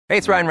Hey,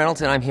 it's Ryan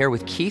Reynolds, and I'm here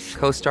with Keith,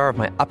 co-star of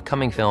my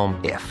upcoming film,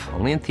 If,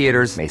 only in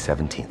theaters May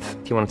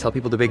 17th. Do you want to tell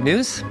people the big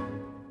news?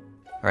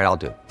 All right, I'll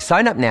do it.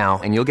 Sign up now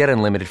and you'll get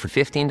unlimited for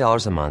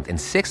 $15 a month and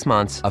 6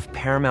 months of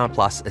Paramount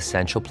Plus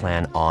Essential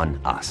Plan on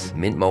us.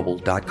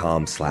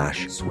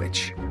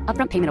 MintMobile.com/switch.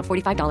 Upfront payment of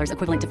 $45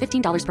 equivalent to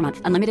 $15 per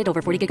month. Unlimited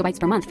over 40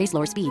 gigabytes per month. Face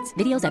lower speeds.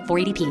 Videos at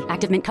 480p.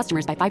 Active Mint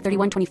customers by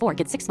 531.24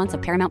 get 6 months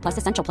of Paramount Plus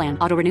Essential Plan.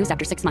 Auto renews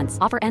after 6 months.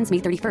 Offer ends May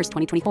 31st,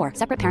 2024.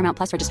 Separate Paramount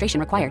Plus registration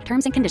required.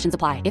 Terms and conditions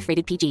apply if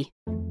rated PG.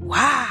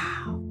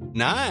 Wow.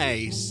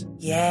 Nice.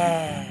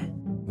 Yeah.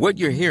 What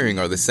you're hearing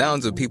are the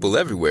sounds of people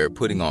everywhere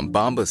putting on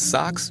Bombas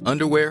socks,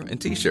 underwear, and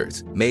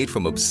T-shirts made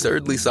from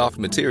absurdly soft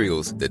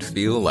materials that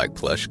feel like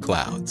plush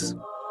clouds.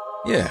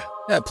 Yeah,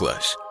 that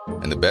plush.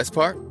 And the best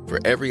part? For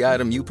every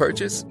item you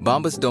purchase,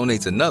 Bombas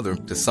donates another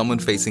to someone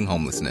facing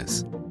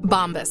homelessness.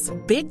 Bombas.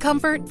 Big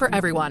comfort for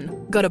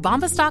everyone. Go to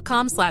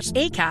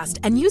bombas.com/ACAST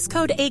and use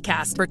code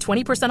ACAST for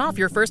 20% off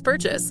your first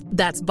purchase.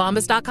 That's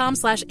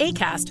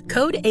bombas.com/ACAST.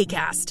 Code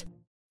ACAST.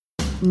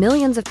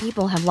 Millions of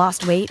people have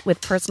lost weight with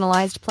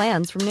personalized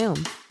plans from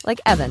Noom. Like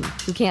Evan,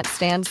 who can't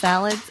stand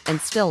salads and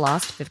still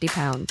lost 50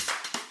 pounds.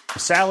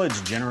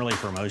 Salads generally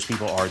for most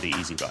people are the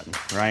easy button,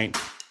 right?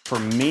 For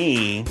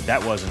me,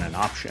 that wasn't an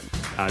option.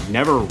 I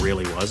never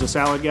really was a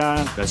salad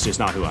guy. That's just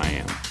not who I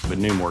am. But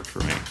Noom worked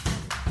for me.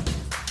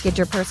 Get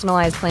your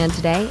personalized plan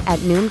today at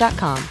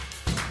Noom.com.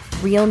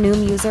 Real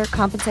Noom user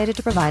compensated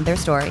to provide their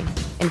story.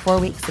 In 4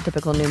 weeks, the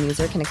typical Noom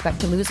user can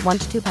expect to lose 1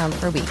 to 2 pounds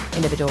per week.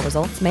 Individual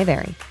results may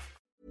vary.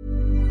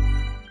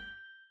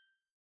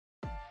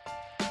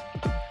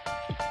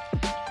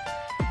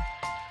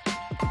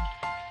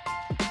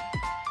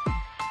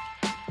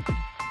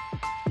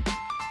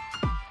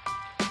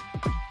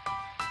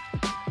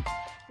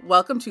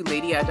 Welcome to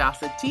Lady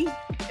Audacity.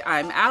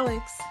 I'm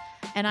Alex.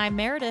 And I'm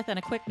Meredith, and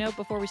a quick note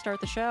before we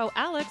start the show.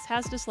 Alex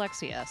has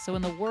dyslexia, so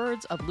in the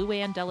words of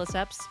Luann de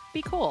Lesseps,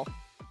 be cool.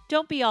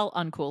 Don't be all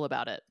uncool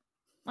about it.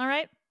 All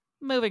right?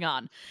 Moving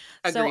on.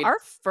 Agreed. So our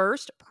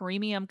first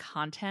premium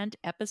content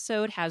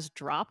episode has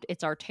dropped.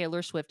 It's our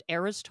Taylor Swift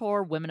Eras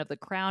Tour, Women of the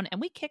Crown,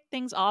 and we kick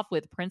things off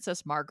with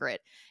Princess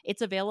Margaret.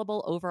 It's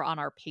available over on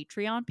our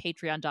Patreon,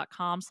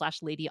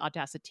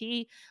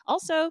 patreon.com/LadyAudacity.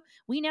 Also,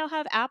 we now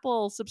have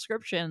Apple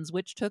subscriptions,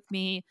 which took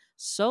me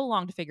so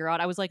long to figure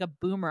out. I was like a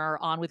boomer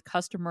on with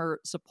customer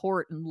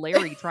support and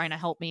Larry trying to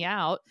help me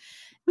out.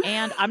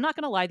 And I'm not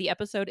going to lie, the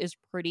episode is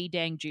pretty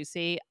dang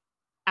juicy.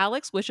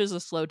 Alex wishes a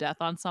slow death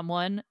on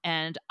someone,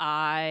 and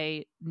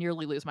I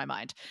nearly lose my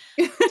mind.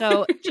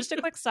 So just a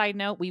quick side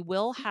note, we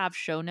will have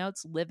show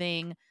notes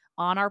living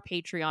on our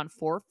Patreon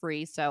for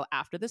free. So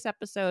after this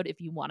episode, if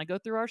you want to go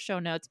through our show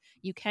notes,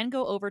 you can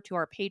go over to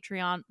our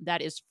Patreon.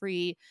 That is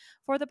free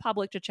for the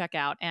public to check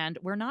out. And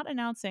we're not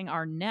announcing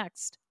our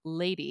next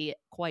lady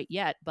quite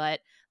yet, but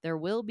there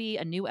will be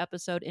a new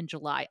episode in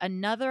July.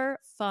 Another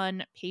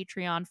fun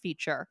Patreon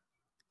feature.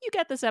 You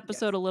get this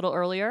episode a little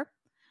earlier.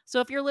 So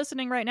if you're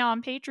listening right now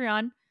on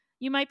Patreon,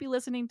 you might be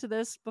listening to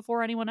this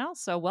before anyone else.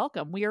 So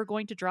welcome. We are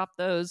going to drop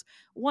those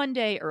one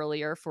day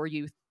earlier for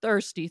you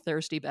thirsty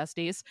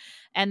besties.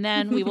 And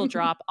then we will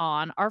drop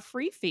on our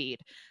free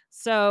feed.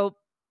 So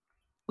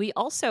we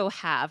also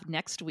have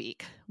next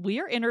week, we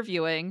are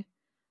interviewing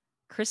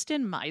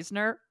Kristen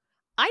Meisner.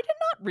 I did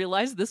not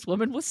realize this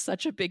woman was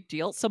such a big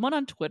deal. Someone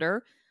on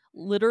Twitter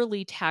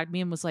literally tagged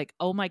me and was like,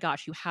 oh my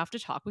gosh, you have to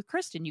talk with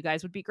Kristen. You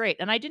guys would be great.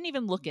 And I didn't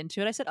even look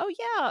into it. I said, oh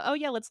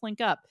yeah, let's link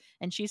up.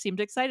 And she seemed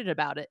excited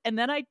about it. And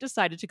then I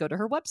decided to go to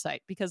her website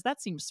because that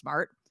seems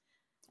smart.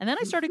 And then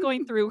I started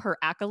going through her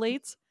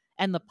accolades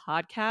and the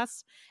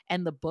podcasts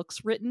and the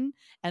books written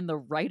and the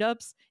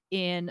write-ups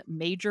in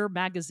major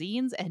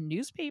magazines and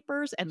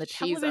newspapers and the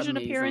television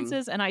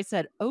appearances. And I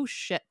said, oh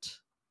shit.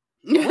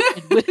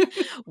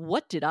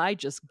 What did I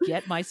just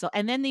get myself?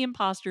 And then the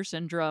imposter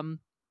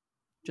syndrome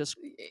just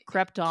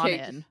crept on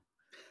in.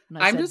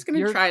 I'm just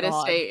going to try to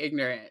stay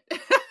ignorant.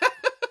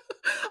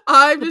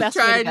 I'm just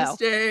trying to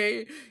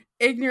stay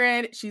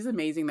ignorant. She's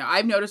amazing, though.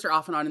 I've noticed her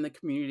off and on in the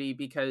community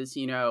because,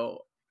 you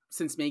know,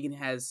 since Meghan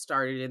has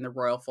started in the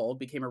royal fold,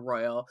 became a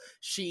royal,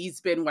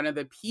 she's been one of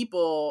the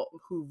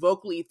people who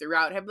vocally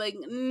throughout have like,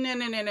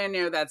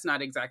 no, that's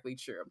not exactly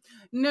true.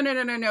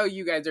 No,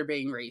 you guys are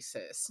being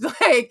racist.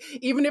 Like,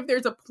 even if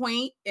there's a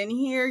point in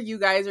here, you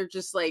guys are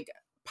just like,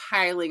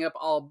 piling up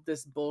all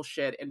this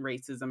bullshit and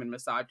racism and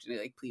misogyny.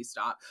 Like, please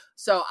stop.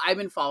 So I've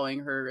been following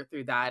her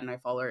through that, and I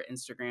follow her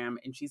Instagram,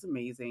 and she's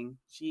amazing.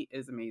 She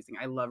is amazing.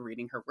 I love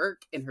reading her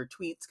work and her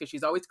tweets because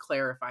she's always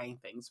clarifying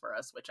things for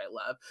us, which I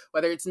love,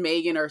 whether it's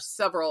Meghan or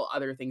several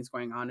other things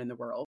going on in the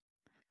world.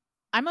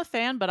 I'm a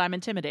fan, but I'm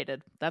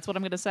intimidated. That's what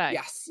I'm going to say.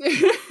 Yes.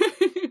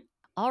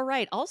 All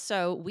right.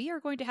 Also, we are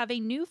going to have a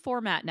new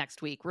format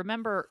next week.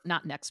 Remember,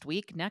 not next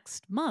week,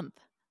 next month.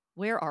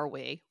 Where are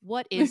we?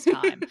 What is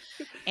time?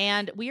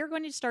 And we are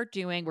going to start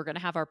we're going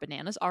to have our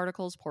bananas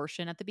articles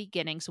portion at the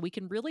beginning so we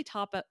can really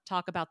talk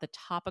about the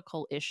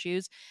topical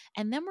issues.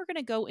 And then we're going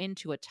to go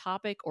into a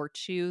topic or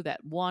two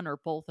that one or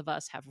both of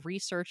us have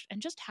researched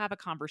and just have a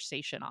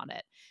conversation on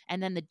it.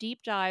 And then the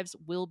deep dives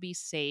will be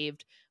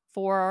saved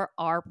for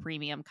our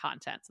premium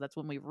content. So that's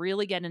when we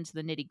really get into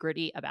the nitty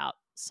gritty about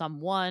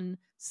someone,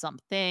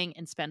 something,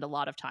 and spend a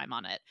lot of time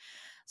on it.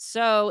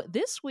 So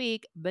this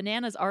week,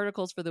 Bananas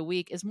Articles for the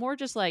Week is more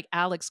just like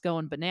Alex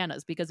going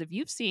bananas, because if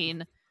you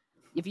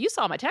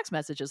saw my text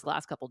messages the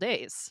last couple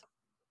days,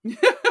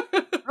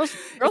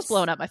 girls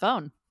blowing up my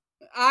phone.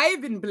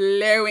 I've been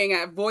blowing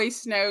up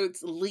voice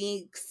notes,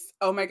 leaks.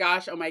 Oh my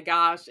gosh.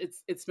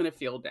 It's been a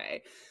field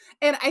day.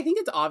 And I think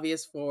it's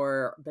obvious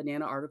for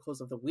Banana Articles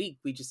of the Week,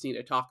 we just need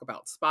to talk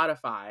about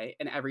Spotify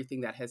and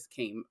everything that has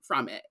came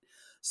from it.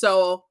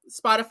 So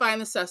Spotify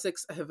and the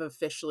Sussex have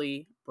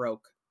officially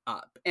broke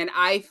up. And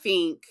I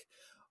think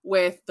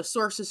with the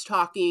sources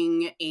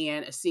talking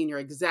and a senior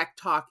exec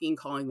talking,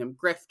 calling them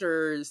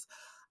grifters,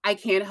 I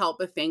can't help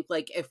but think,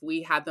 like, if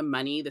we had the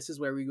money, this is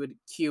where we would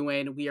cue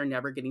in "We Are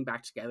Never Getting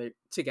Back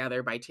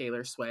Together" by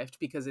Taylor Swift,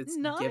 because it's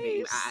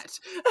giving that.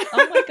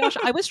 Oh my gosh,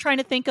 I was trying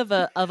to think of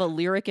a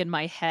lyric in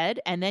my head,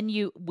 and then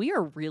we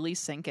are really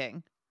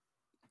syncing.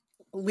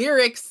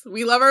 Lyrics.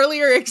 We love our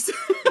lyrics.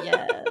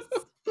 Yes.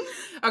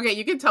 Okay,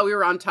 you can tell we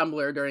were on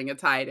Tumblr during a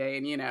tie day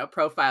and,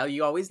 profile.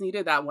 You always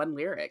needed that one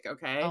lyric,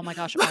 okay? Oh my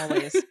gosh,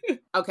 always.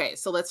 Okay,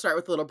 so let's start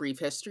with a little brief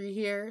history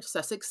here.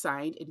 Sussex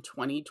signed in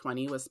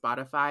 2020 with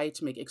Spotify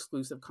to make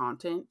exclusive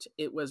content.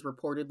 It was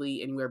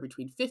reportedly anywhere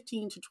between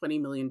 $15 to $20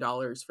 million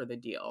for the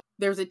deal.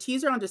 There was a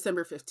teaser on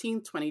December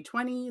 15th,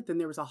 2020. Then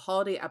there was a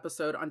holiday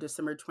episode on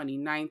December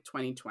 29th,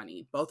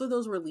 2020. Both of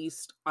those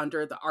released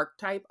under the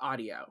Archetype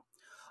Audio.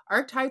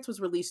 Archetypes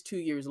was released 2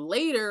 years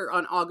later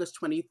on August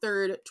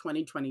 23rd,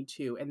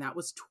 2022, and that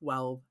was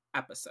 12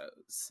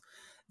 episodes.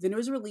 Then it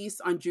was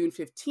released on June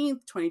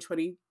 15th,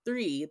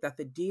 2023, that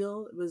the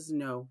deal was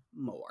no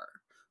more.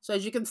 So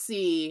as you can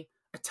see,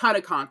 a ton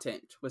of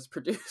content was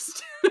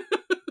produced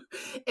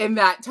in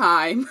that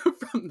time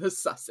from the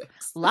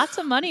Sussex. Lots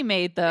of money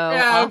made,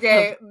 though.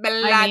 Okay,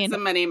 lots of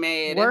money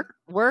made.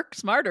 Work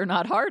smarter,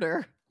 not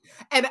harder.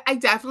 And I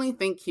definitely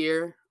think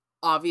here,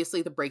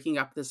 obviously, the breaking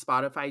up the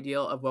Spotify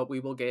deal of what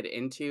we will get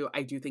into,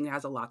 I do think it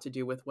has a lot to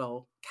do with,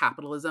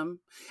 capitalism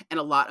and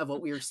a lot of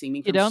what we are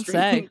seeing from You don't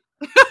streaming.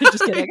 say.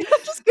 Just kidding.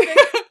 Just kidding.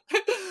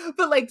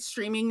 But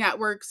streaming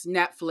networks,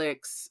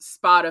 Netflix,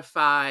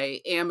 Spotify,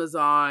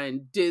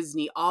 Amazon,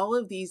 Disney, all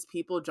of these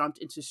people jumped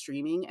into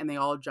streaming, and they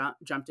all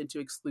jumped into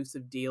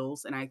exclusive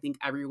deals. And I think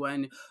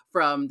everyone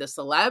from the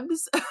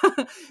celebs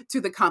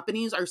to the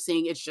companies are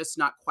saying it's just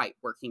not quite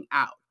working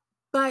out.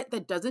 But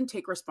that doesn't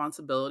take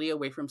responsibility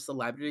away from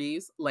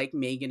celebrities like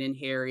Meghan and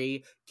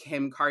Harry,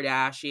 Kim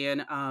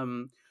Kardashian,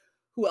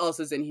 who else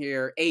is in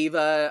here?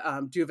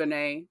 Ava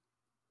DuVernay.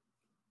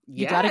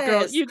 You got it,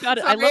 girl. You got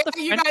it. Sorry, I love the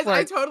French you guys. word.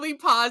 I totally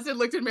paused and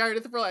looked at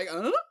Meredith for like,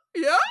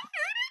 yeah.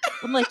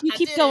 I'm like, you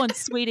keep going,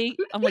 sweetie.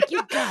 I'm like,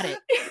 you got it.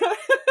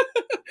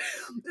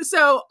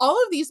 So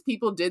all of these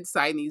people did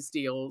sign these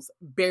deals,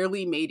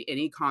 barely made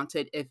any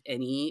content, if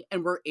any,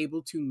 and were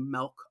able to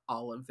milk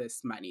all of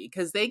this money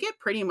because they get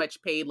pretty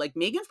much paid. Like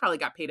Meghan's probably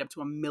got paid up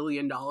to $1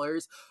 million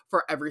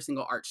for every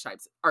single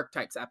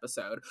Archetypes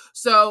episode.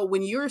 So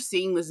when you're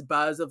seeing this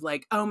buzz of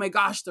like, oh my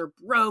gosh, they're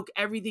broke,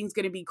 everything's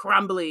going to be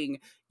crumbling,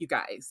 you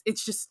guys,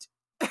 it's just...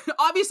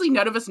 Obviously,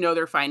 none of us know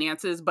their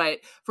finances, but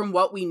from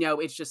what we know,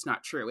 it's just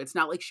not true. It's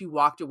not like she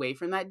walked away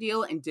from that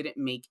deal and didn't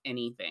make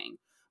anything.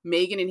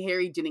 Meghan and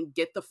Harry didn't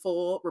get the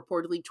full,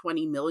 reportedly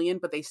 $20 million,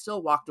 but they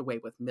still walked away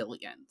with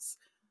millions.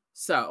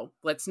 So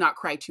let's not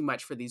cry too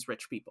much for these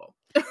rich people.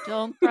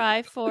 Don't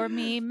cry for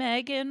me,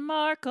 Meghan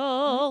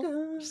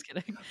Markle. Just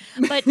kidding.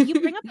 But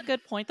you bring up a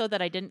good point, though,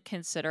 that I didn't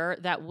consider,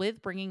 that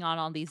with bringing on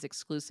all these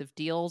exclusive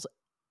deals,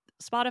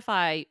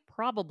 Spotify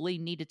probably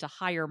needed to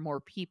hire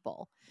more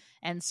people.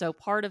 And so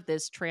part of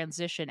this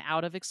transition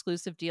out of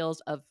exclusive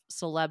deals of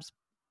celebs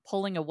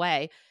pulling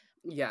away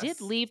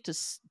did lead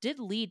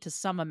to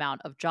some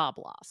amount of job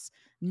loss.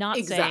 Not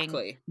saying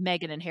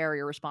Meghan and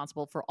Harry are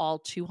responsible for all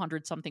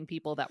 200-something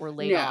people that were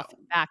laid off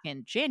back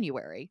in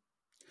January.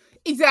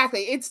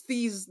 Exactly.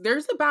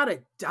 There's about a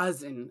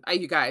dozen,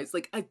 you guys,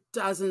 like a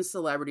dozen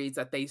celebrities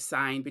that they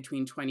signed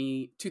between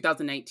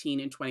 2019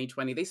 and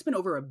 2020. They spent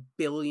over $1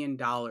 billion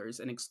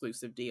in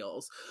exclusive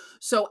deals.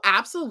 So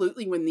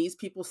absolutely, when these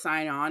people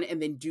sign on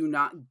and then do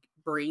not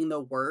bring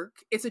the work,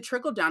 it's a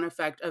trickle down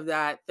effect of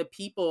that the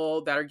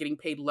people that are getting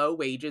paid low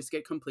wages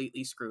get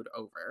completely screwed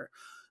over.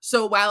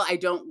 So while I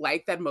don't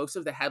like that most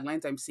of the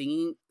headlines I'm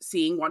seeing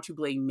want to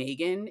blame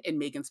Meghan, and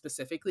Meghan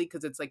specifically,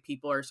 because it's like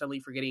people are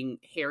suddenly forgetting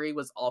Harry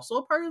was also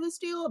a part of this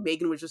deal.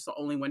 Meghan was just the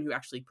only one who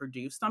actually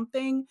produced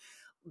something.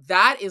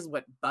 That is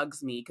what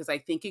bugs me, because I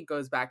think it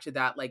goes back to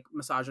that like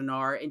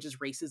misogynoir and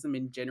just racism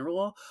in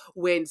general.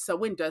 When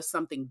someone does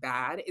something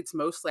bad, it's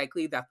most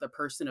likely that the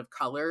person of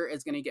color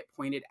is going to get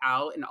pointed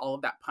out, and all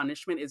of that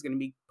punishment is going to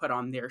be put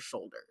on their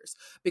shoulders,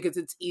 because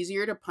it's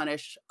easier to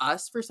punish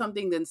us for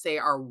something than say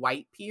our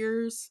white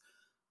peers,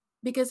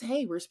 because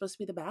hey, we're supposed to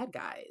be the bad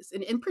guys.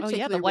 And in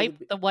particular,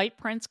 the white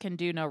prince can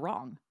do no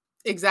wrong.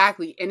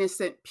 Exactly.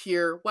 Innocent,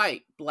 pure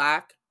white,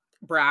 black,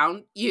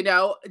 brown,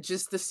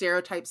 just the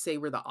stereotypes say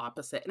we're the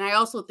opposite. And I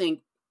also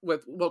think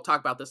we'll talk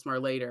about this more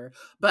later,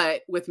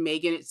 but with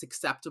Meghan, it's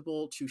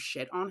acceptable to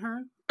shit on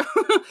her.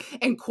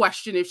 and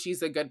question if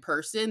she's a good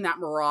person. That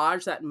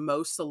mirage that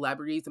most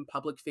celebrities and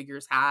public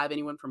figures have,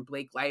 anyone from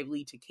Blake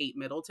Lively to Kate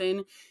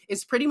Middleton,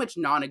 is pretty much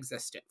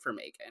non-existent for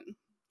Meghan.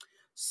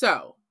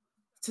 So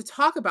to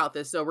talk about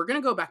this, though, we're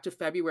going to go back to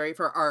February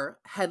for our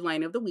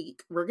headline of the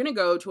week. We're going to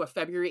go to a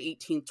February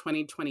 18th,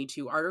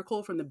 2022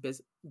 article from the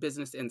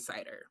Business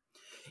Insider.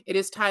 It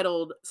is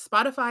titled,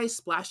 Spotify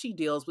Splashy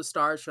Deals with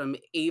Stars from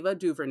Ava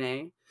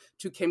DuVernay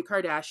to Kim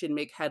Kardashian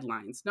Make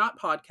Headlines, Not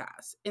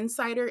Podcasts.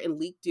 Insider and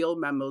leaked deal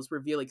memos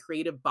reveal a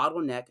creative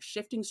bottleneck,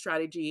 shifting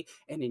strategy,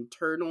 and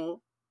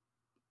internal...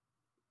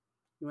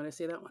 You want to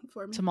say that one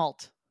for me?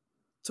 Tumult.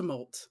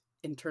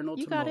 Internal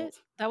you tumult. Got it.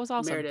 That was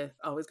awesome. Meredith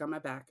always got my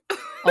back.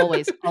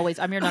 Always.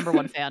 I'm your number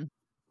one fan.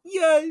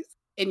 Yes.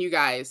 And you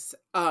guys,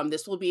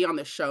 this will be on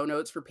the show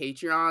notes for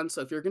Patreon.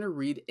 So if you're going to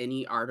read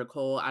any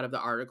article out of the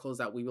articles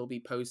that we will be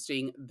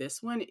posting,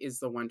 this one is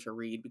the one to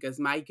read, because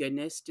my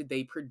goodness, did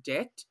they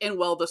predict? And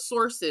well, the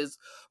sources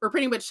were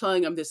pretty much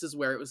telling them this is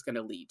where it was going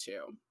to lead to.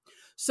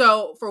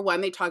 So for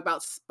one, they talk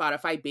about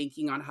Spotify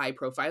banking on high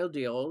profile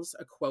deals.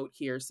 A quote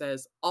here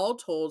says, all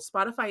told,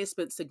 Spotify has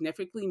spent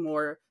significantly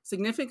more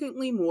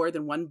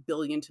than $1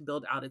 billion to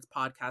build out its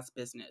podcast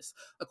business,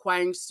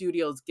 acquiring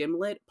studios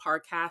Gimlet,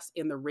 Parcast,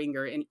 and The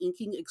Ringer, and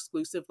inking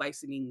exclusive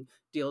licensing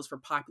deals for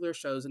popular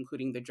shows,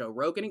 including The Joe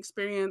Rogan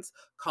Experience,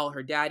 Call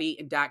Her Daddy,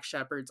 and Dax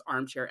Shepard's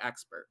Armchair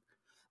Expert.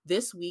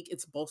 This week,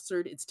 it's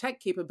bolstered its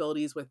tech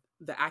capabilities with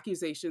the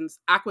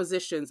acquisitions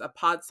of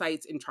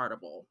Podsights and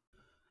Chartable.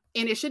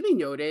 And it should be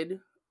noted,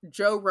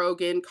 Joe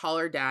Rogan, Call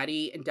Her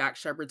Daddy, and Dax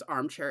Shepard's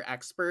Armchair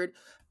Expert,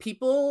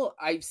 people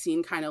I've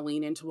seen kind of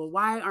lean into, well,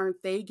 why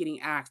aren't they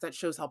getting axed? That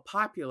shows how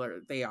popular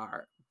they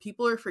are.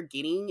 People are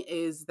forgetting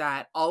is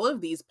that all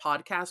of these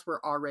podcasts were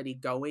already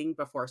going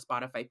before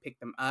Spotify picked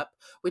them up,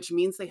 which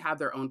means they have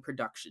their own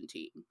production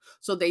team.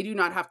 So they do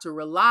not have to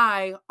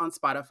rely on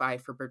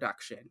Spotify for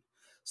production.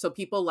 So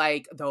people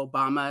like the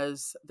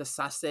Obamas, the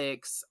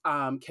Sussex,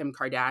 Kim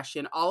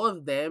Kardashian, all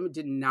of them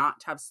did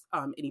not have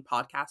any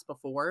podcasts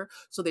before.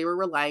 So they were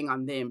relying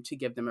on them to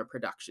give them a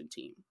production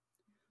team.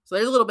 So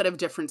there's a little bit of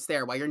difference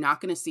there, why you're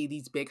not going to see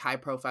these big high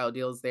profile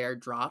deals there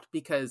dropped,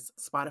 because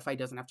Spotify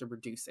doesn't have to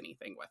produce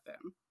anything with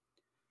them.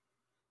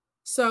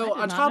 So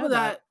on top of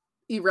that,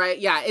 right.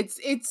 Yeah.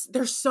 It's,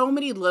 there's so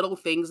many little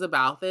things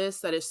about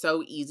this that is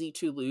so easy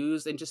to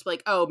lose and just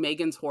like, oh,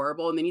 Meghan's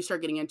horrible. And then you start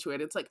getting into it.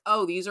 It's like,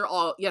 oh, these are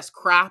all, yes,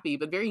 crappy,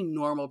 but very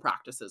normal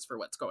practices for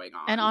what's going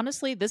on. And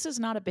honestly, this is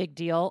not a big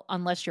deal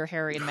unless you're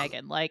Harry and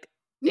Meghan. Like,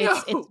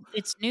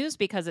 it's news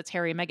because it's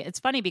Harry and Meghan.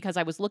 It's funny because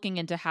I was looking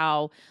into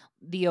how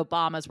the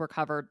Obamas were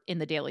covered in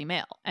the Daily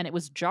Mail, and it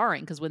was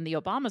jarring because when the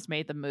Obamas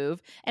made the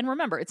move, and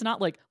remember, it's not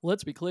like,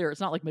 let's be clear,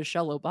 it's not like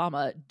Michelle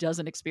Obama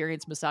doesn't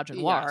experience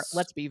misogynoir. Yes.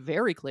 Let's be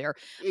very clear.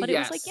 But it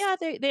was like, yeah,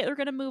 they're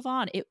going to move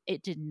on.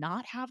 It did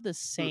not have the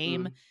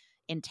same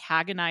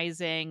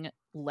antagonizing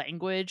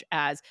language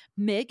as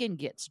Meghan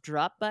gets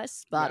dropped by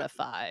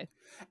Spotify.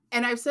 Yeah.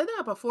 And I've said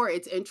that before.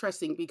 It's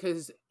interesting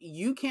because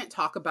you can't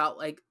talk about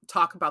the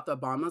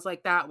Obamas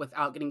like that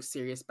without getting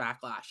serious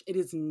backlash. It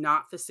is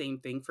not the same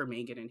thing for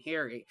Meghan and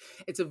Harry.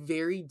 It's a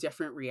very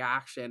different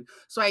reaction.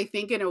 So I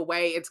think in a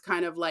way it's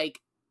kind of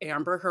like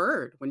Amber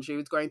Heard when she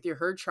was going through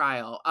her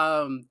trial.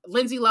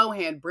 Lindsay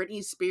Lohan,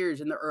 Britney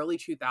Spears in the early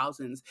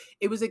 2000s.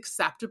 It was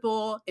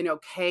acceptable and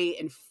okay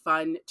and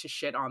fun to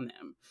shit on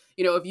them.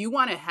 You know, if you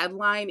want a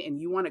headline and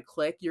you want to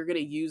click, you're going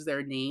to use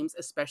their names,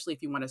 especially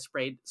if you want to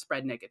spread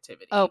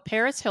negativity. Oh,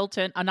 Perez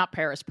Hilton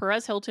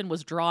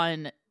was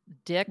drawing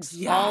dicks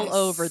all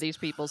over these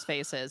people's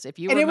faces. If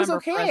you remember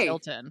Perez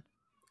Hilton.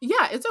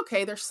 Yeah, it's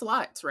okay. They're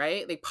sluts,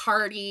 right? They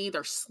party.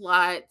 They're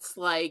sluts.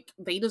 Like,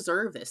 they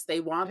deserve this. They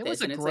want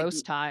this. It was a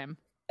gross time.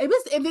 It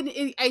was, and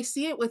then I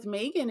see it with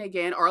Meghan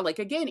again, or like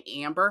again,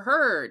 Amber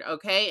Heard.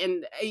 Okay,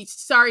 and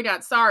sorry,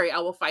 not sorry. I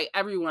will fight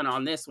everyone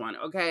on this one.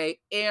 Okay,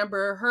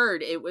 Amber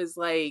Heard. It was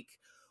like,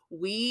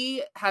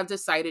 we have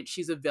decided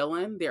she's a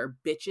villain. They're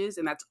bitches,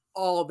 and that's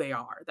all they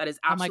are. That is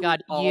absolutely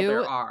all they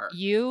are.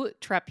 You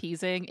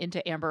trapezing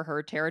into Amber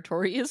Heard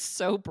territory is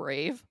so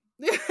brave.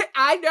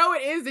 I know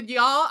it is, and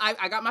y'all,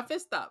 I got my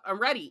fist up. I'm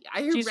ready.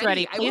 She's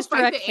ready. Please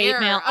direct hate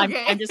mail.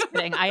 Okay. I'm just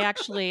kidding. I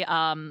actually,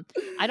 I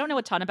don't know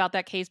a ton about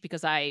that case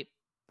because I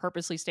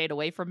purposely stayed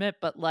away from it.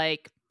 But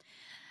like,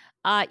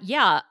 lots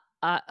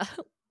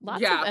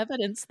of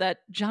evidence that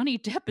Johnny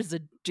Depp is a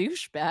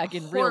douchebag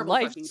in real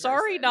life.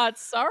 Sorry, not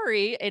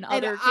sorry. In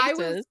other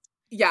cases.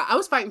 I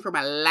was fighting for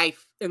my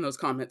life in those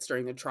comments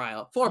during the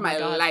trial. For my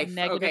life.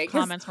 Negative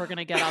comments we're going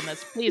to get on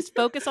this. Please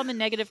focus on the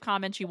negative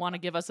comments you want to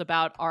give us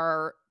about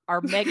our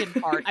Meghan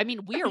part. I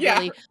mean, we are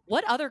really,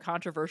 what other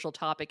controversial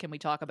topic can we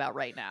talk about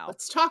right now?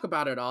 Let's talk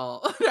about it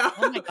all.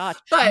 Oh my gosh.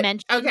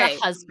 Mention the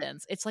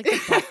husbands. It's like the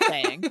best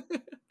thing.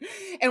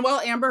 And while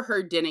Amber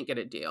Heard didn't get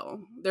a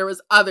deal, there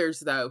was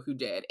others though who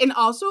did. And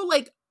also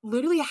like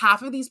literally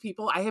half of these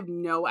people, I have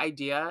no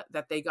idea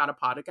that they got a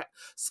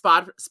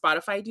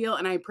Spotify deal.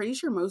 And I'm pretty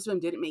sure most of them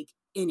didn't make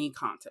any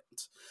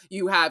content.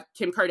 You have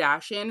Kim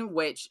Kardashian,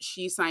 which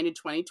she signed in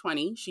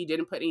 2020. She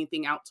didn't put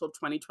anything out till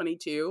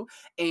 2022.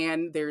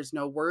 And there's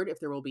no word if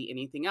there will be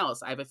anything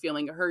else. I have a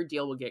feeling her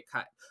deal will get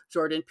cut.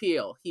 Jordan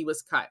Peele, he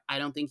was cut. I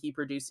don't think he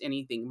produced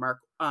anything.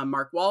 Mark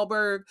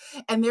Wahlberg.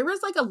 And there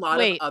was like a lot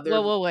of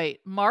other.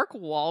 Wait. Mark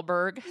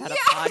Wahlberg had a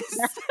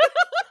podcast.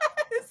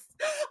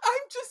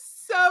 I'm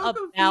just so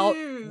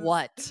confused.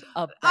 What?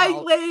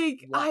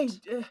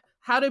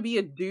 How to be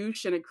a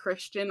douche and a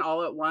Christian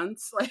all at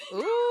once. Like,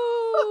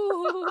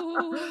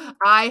 ooh.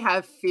 I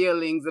have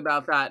feelings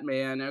about that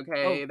man.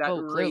 Okay, that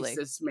clearly.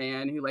 racist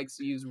man who likes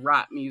to use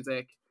rap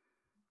music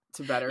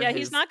to better. Yeah,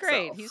 he's not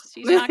great. He's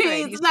not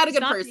great. He's not a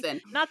good person.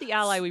 Not the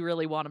ally we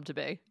really want him to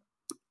be.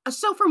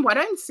 So from what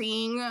I'm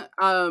seeing,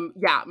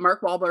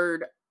 Mark Wahlberg.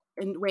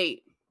 And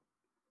wait.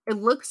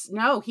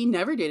 He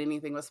never did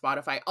anything with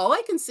Spotify. All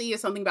I can see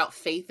is something about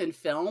faith and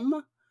film,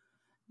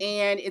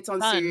 and it's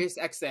on Sirius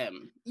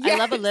XM.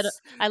 Yes.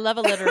 I love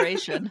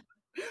alliteration.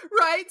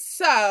 Right.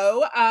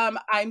 So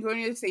I'm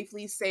going to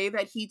safely say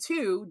that he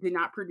too did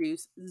not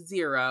produce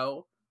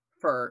zero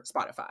for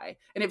Spotify.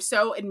 And if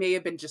so, it may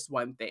have been just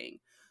one thing.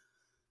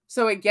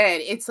 So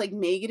again, it's like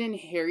Meghan and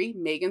Harry,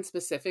 Meghan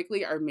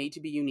specifically, are made to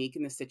be unique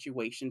in the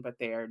situation, but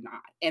they are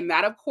not. And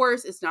that, of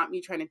course, is not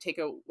me trying to take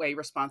away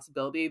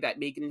responsibility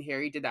that Meghan and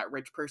Harry did that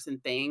rich person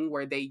thing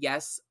where they,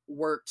 yes,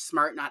 worked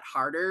smart, not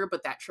harder,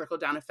 but that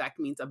trickle-down effect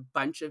means a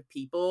bunch of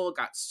people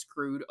got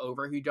screwed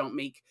over who don't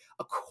make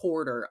a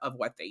quarter of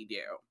what they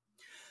do.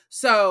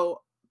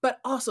 So, but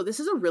also,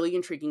 this is a really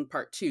intriguing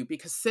part too,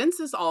 because since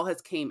this all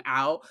has came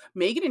out,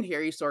 Meghan and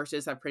Harry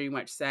sources have pretty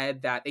much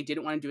said that they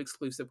didn't want to do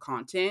exclusive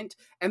content.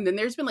 And then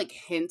there's been like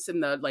hints in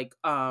the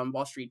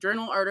Wall Street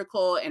Journal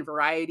article and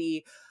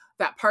Variety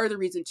that part of the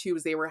reason too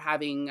is they were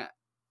having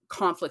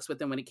conflicts with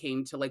them when it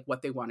came to like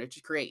what they wanted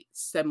to create,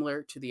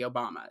 similar to the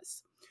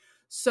Obamas.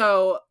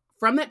 So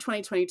from that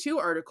 2022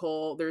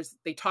 article,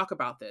 they talk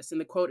about this. In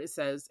the quote, it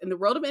says, "In the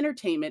world of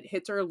entertainment,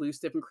 hits are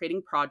elusive and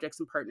creating projects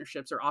and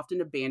partnerships are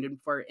often abandoned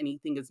before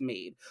anything is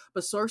made.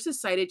 But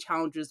sources cited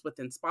challenges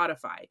within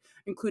Spotify,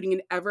 including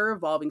an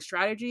ever-evolving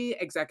strategy,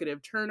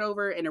 executive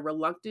turnover, and a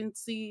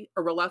reluctance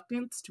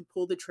to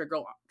pull the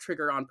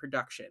trigger on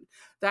production.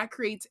 That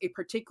creates a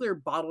particular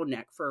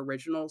bottleneck for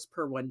originals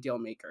per one deal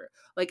maker.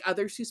 Like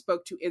others who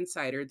spoke to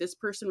Insider, this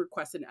person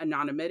requested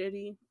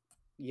anonymity."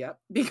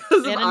 Yep.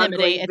 Because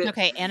anonymity. It's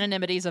okay.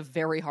 Anonymity is a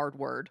very hard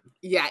word.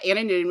 Yeah.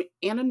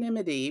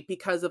 Anonymity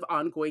because of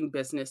ongoing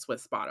business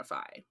with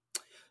Spotify.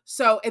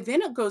 So, and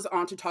then it goes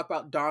on to talk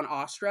about Dawn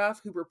Ostroff,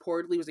 who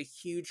reportedly was a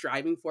huge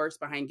driving force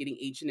behind getting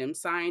H&M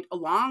signed,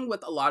 along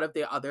with a lot of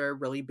the other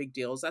really big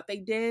deals that they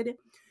did.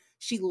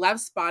 She left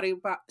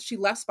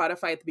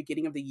Spotify at the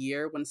beginning of the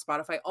year when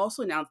Spotify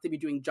also announced they'd be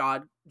doing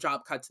job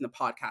cuts in the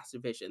podcast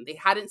division. They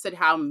hadn't said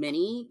how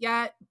many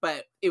yet,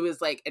 but it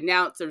was like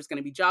announced there was going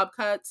to be job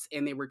cuts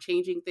and they were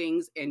changing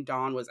things, and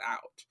Dawn was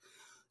out.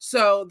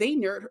 So they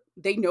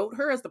note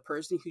her as the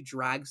person who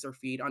drags their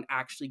feet on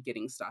actually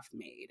getting stuff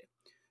made.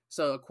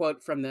 So a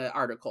quote from the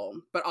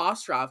article, "But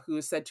Ostroff, who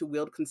is said to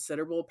wield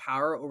considerable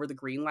power over the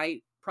green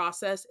light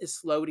process, is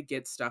slow to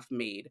get stuff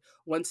made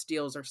once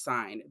deals are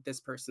signed,"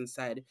 this person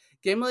said.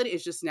 "Gimlet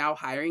is just now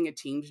hiring a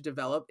team to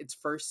develop its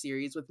first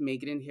series with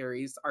Meghan and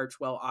Harry's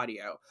Archwell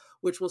Audio,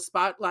 which will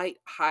spotlight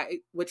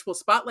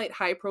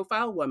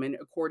high-profile women,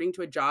 according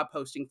to a job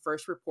posting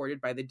first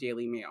reported by the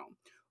Daily Mail.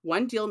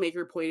 One deal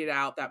maker pointed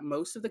out that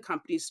most of the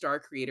company's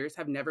star creators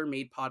have never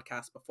made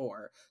podcasts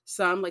before.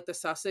 Some, like the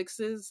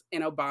Sussexes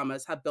and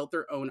Obamas, have built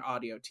their own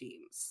audio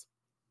teams."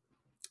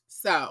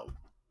 So,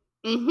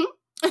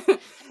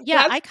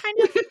 yeah, I kind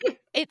of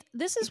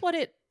this is what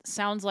it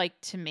sounds like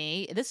to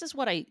me. This is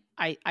what I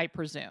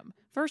presume.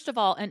 First of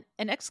all, an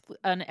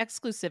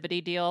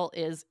exclusivity deal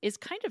is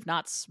kind of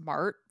not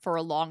smart for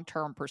a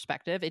long-term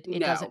perspective. It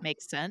doesn't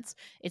make sense.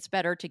 It's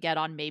better to get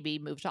on, maybe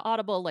move to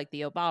Audible like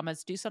the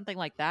Obamas, do something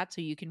like that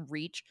so you can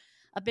reach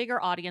a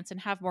bigger audience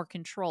and have more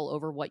control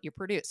over what you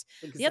produce.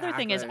 Exactly. The other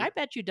thing is, I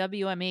bet you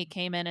WME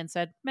came in and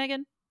said,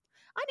 "Meghan,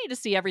 I need to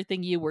see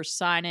everything you were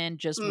signing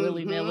just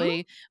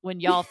willy-nilly when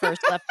y'all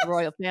first left the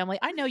royal family.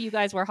 I know you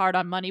guys were hard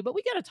on money, but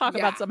we got to talk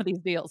about some of these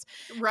deals."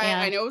 Right.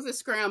 And I know it was a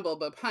scramble,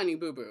 but honey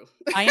boo-boo.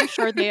 I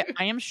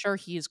am sure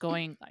he's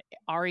going,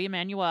 Ari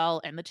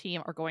Emanuel and the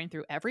team are going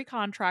through every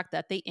contract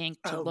that they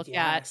inked to look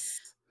at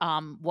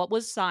what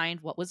was signed,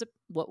 what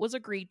was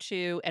agreed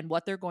to, and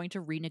what they're going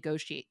to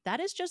renegotiate. That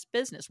is just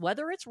business,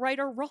 whether it's right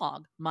or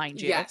wrong, mind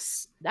you.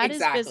 Yes, that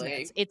is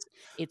business.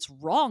 It's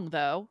wrong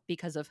though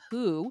because of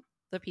who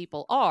the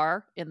people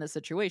are in the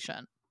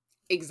situation.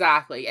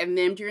 Exactly. And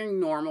then during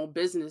normal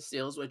business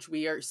deals, which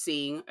we are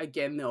seeing,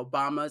 again, the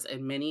Obamas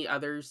and many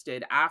others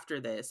did after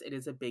this, it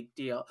is a big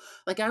deal.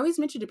 Like I always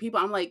mention to people,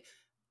 I'm like,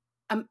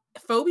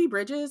 Phoebe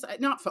Bridges,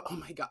 oh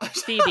my gosh.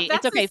 Phoebe,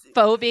 it's okay.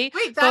 Phoebe.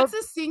 Wait, that's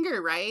a singer,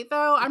 right?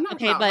 Though I'm not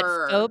okay, but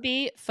her.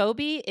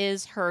 Phoebe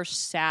is her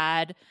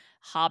sad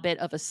hobbit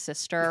of a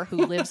sister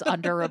who lives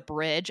under a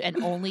bridge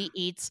and only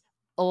eats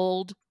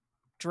old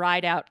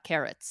dried out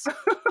carrots.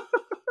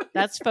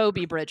 That's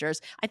Phoebe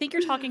Bridgers. I think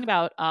you're talking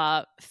about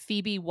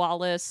Phoebe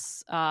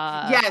Wallace.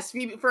 Yes,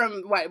 Phoebe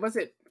from, what was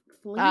it?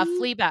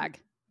 Fleabag.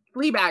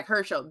 Fleabag,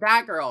 her show.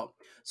 That girl.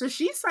 So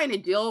she signed a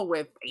deal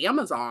with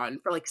Amazon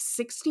for like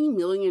 $16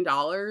 million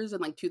in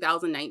like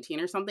 2019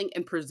 or something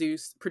and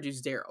produced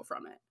zero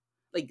from it.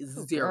 Like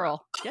zero.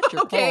 Girl, get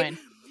your coin.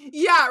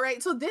 Yeah,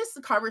 right. So this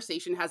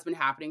conversation has been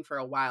happening for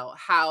a while,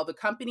 how the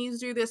companies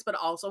do this, but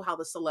also how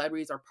the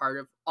celebrities are part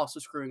of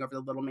also screwing over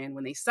the little man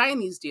when they sign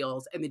these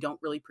deals and they don't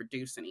really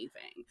produce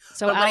anything.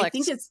 So but Alex, I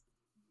think it's...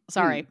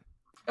 Sorry.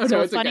 Oh, so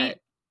no, it's okay.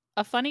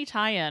 A funny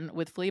tie-in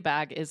with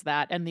Fleabag is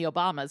that, and the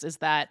Obamas, is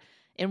that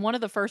in one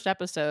of the first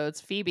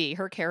episodes, Phoebe,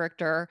 her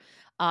character,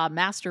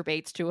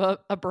 masturbates to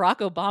a Barack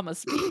Obama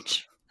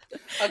speech.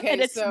 Okay,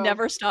 and it's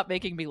never stopped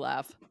making me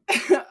laugh.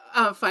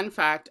 Fun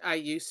fact, I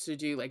used to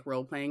do like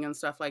role playing and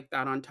stuff like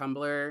that on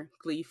Tumblr,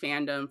 Glee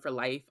fandom for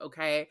life,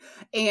 okay?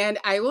 And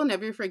I will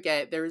never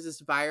forget, there was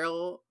this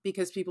viral,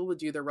 because people would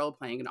do their role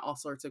playing and all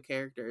sorts of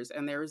characters,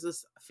 and there was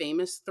this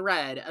famous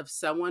thread of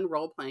someone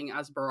role playing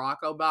as Barack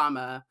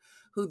Obama,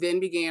 who then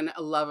began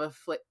a love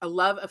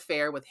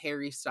affair with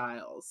Harry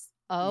Styles.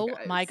 Oh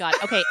my God.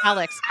 Okay,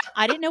 Alex,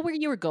 I didn't know where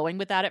you were going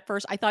with that at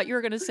first. I thought you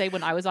were going to say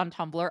when I was on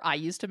Tumblr, I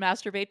used to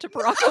masturbate to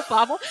Barack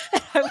Obama.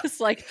 And I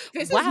was like,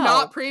 this wow. is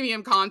not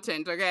premium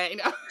content, okay?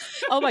 No.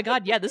 Oh my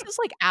God. Yeah, this is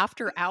like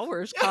after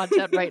hours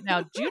content right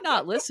now. Do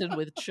not listen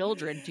with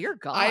children. Dear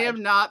God. I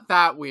am not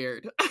that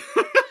weird.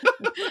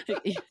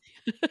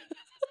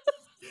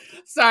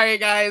 Sorry,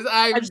 guys.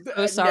 I'm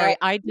so sorry.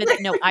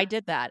 No. I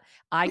did that.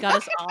 I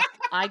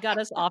got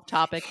us off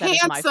topic. That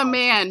handsome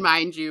man,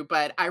 mind you,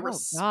 but I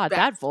respect God,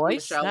 that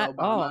voice, Michelle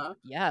Obama. Oh,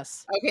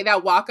 yes. Okay,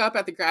 that walk up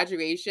at the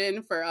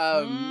graduation for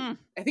I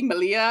think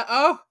Malia.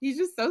 Oh, he's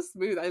just so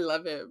smooth. I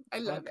love him. I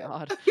love him.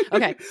 God.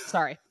 Okay,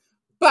 sorry.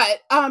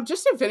 But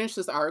just to finish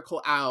this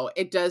article out,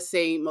 it does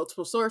say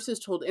multiple sources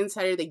told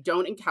Insider they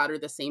don't encounter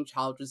the same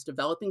challenges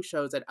developing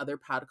shows at other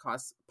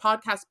podcast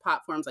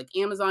platforms like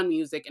Amazon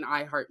Music and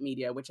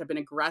iHeartMedia, which have been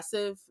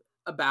aggressive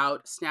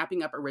about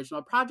snapping up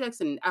original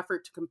projects in an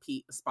effort to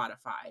compete with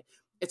Spotify.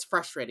 It's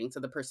frustrating to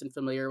the person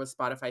familiar with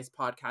Spotify's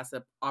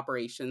podcast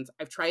operations.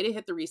 I've tried to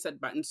hit the reset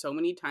button so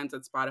many times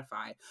at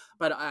Spotify,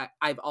 but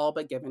I've all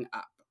but given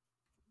up.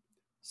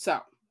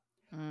 So...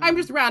 I'm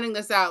just rounding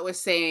this out with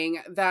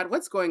saying that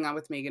what's going on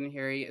with Meghan and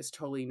Harry is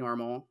totally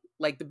normal.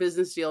 Like, the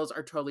business deals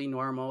are totally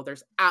normal.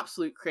 There's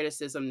absolute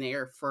criticism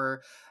there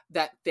for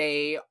that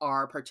they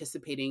are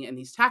participating in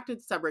these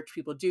tactics that rich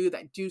people do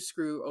that do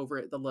screw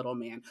over the little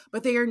man.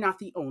 But they are not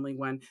the only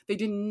one. They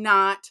did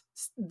not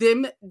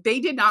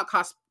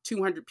cost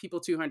 200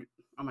 people 200.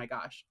 Oh my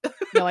gosh.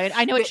 No,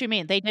 I know what you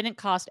mean. They didn't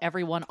cost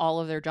everyone all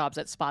of their jobs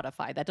at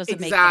Spotify. That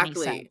doesn't make any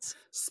sense.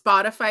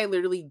 Spotify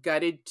literally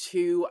gutted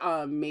two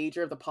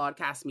major of the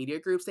podcast media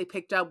groups they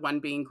picked up, one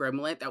being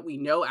Gimlet that we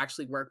know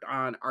actually worked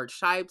on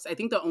Archetypes. I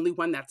think the only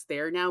one that's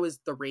there now is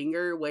The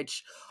Ringer,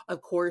 which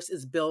of course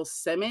is Bill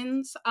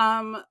Simmons'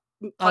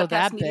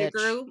 podcast media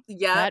group.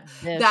 Yeah,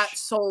 that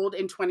sold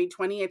in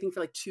 2020, I think, for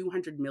like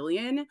 $200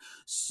 million.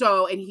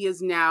 So, and he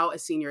is now a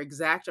senior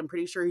exec. I'm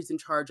pretty sure he's in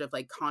charge of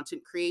like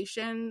content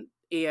creation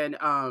and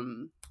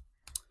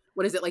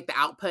what is it, like the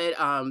output,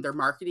 their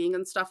marketing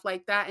and stuff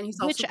like that. And he's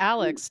also, which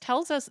Alex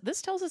tells us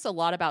a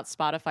lot about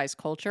Spotify's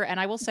culture. And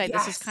I will say,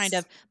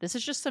 this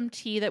is just some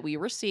tea that we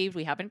received.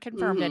 We haven't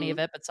confirmed any of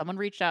it, but someone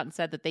reached out and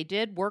said that they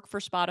did work for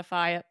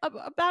Spotify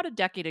about a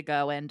decade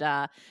ago. And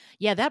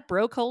that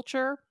bro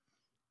culture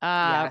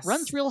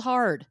runs real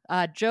hard.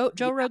 Joe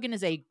Rogan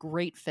is a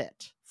great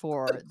fit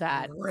for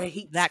that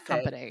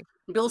company.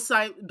 Bill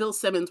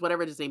Simmons,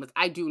 whatever his name is,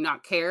 I do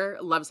not care.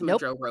 Loves him and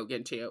Joe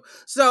Rogan too.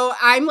 So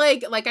I'm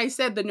like I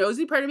said, the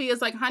nosy part of me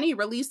is like, honey,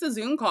 release the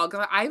Zoom call,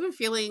 because I have a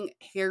feeling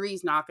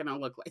Harry's not going to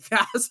look like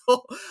that.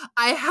 So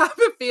I have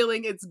a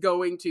feeling it's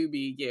going to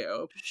be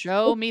you.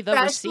 Show me the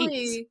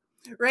receipts.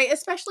 Right,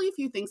 especially if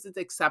you think it's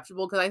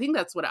acceptable, because I think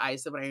that's what I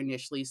said when I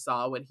initially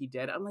saw what he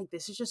did. I'm like,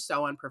 this is just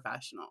so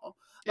unprofessional.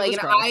 Like,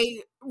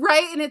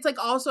 and it's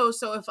like, also,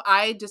 so if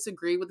I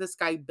disagree with this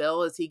guy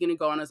Bill, is he going to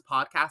go on his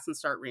podcast and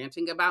start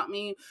ranting about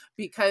me?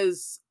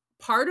 Because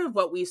part of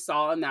what we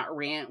saw in that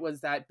rant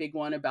was that big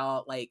one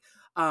about like,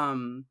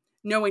 no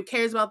one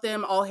cares about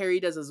them. All Harry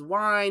does is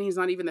whine. He's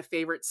not even the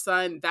favorite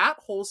son. That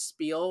whole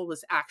spiel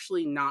was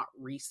actually not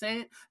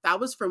recent. That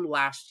was from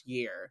last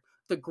year.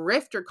 The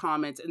grifter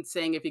comments and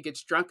saying if he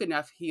gets drunk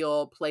enough,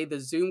 he'll play the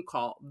Zoom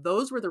call.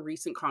 Those were the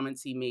recent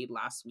comments he made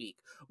last week.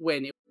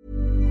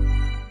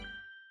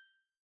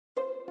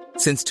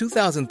 Since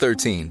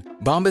 2013,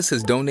 Bombas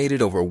has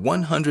donated over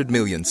 100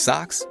 million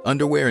socks,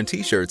 underwear, and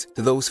T-shirts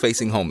to those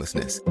facing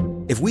homelessness.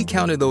 If we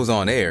counted those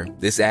on air,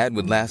 this ad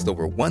would last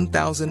over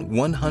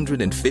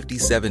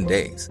 1,157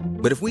 days.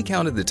 But if we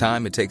counted the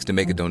time it takes to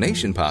make a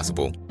donation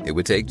possible, it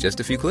would take just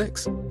a few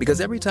clicks.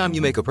 Because every time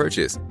you make a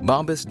purchase,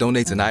 Bombas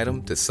donates an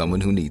item to someone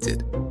who needs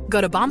it.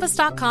 Go to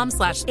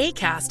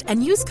bombas.com/ACAST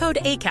and use code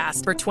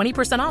ACAST for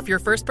 20% off your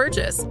first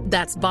purchase.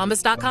 That's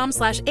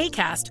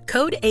bombas.com/ACAST,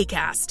 code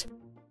ACAST.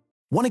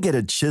 Want to get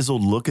a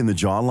chiseled look in the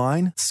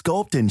jawline?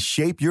 Sculpt and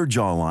shape your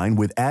jawline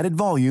with added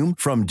volume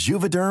from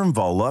Juvederm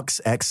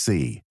Volux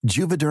XC.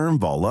 Juvederm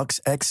Volux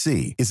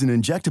XC is an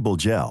injectable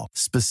gel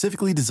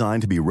specifically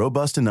designed to be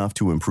robust enough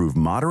to improve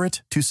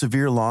moderate to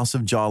severe loss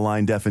of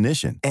jawline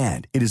definition.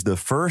 And it is the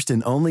first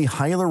and only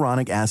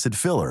hyaluronic acid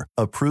filler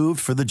approved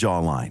for the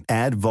jawline.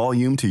 Add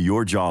volume to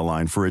your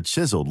jawline for a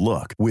chiseled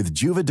look with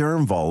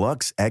Juvederm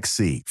Volux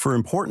XC. For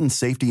important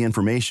safety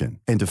information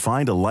and to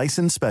find a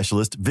licensed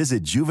specialist,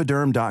 visit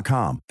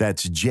juvederm.com.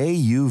 That's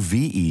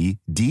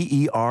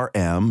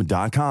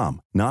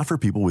JUVEDERM.com. Not for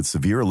people with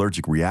severe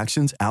allergic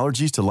reactions,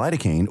 allergies to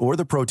lidocaine, or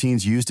the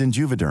proteins used in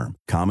Juvederm.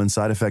 Common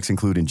side effects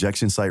include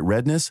injection site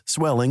redness,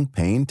 swelling,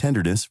 pain,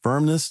 tenderness,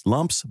 firmness,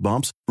 lumps,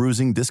 bumps,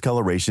 bruising,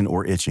 discoloration,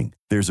 or itching.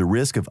 There's a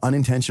risk of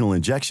unintentional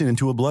injection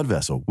into a blood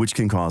vessel, which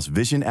can cause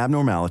vision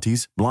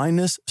abnormalities,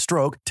 blindness,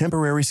 stroke,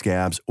 temporary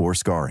scabs, or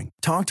scarring.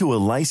 Talk to a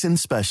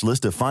licensed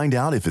specialist to find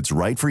out if it's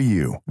right for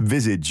you.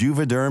 Visit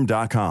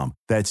Juvederm.com.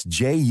 That's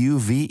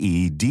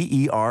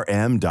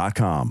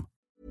JUVEDERM.com.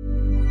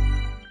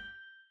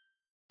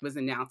 Was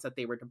announced that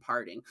they were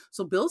departing.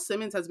 So Bill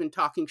Simmons has been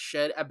talking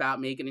shit about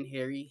Meghan and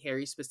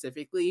Harry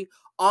specifically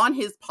on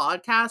his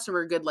podcast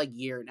for a good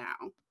year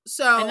now.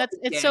 So and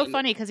it's so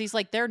funny because he's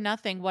like, they're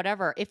nothing,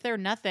 whatever. If they're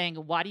nothing,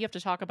 why do you have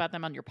to talk about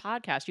them on your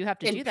podcast? You have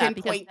to do that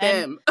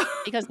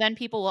because then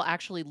people will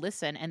actually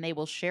listen and they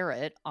will share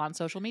it on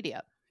social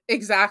media.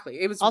 Exactly.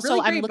 It was also,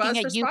 really I'm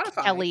looking at you,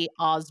 Spotify. Kelly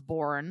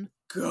Osbourne.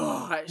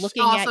 Gosh.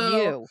 Looking at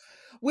you.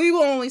 We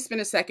will only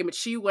spend a second, but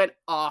she went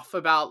off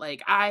about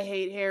I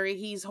hate Harry.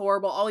 He's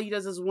horrible. All he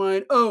does is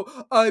whine.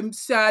 Oh, I'm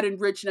sad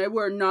and rich and I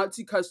wear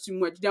Nazi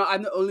costume much. Now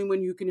I'm the only one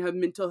who can have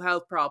mental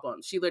health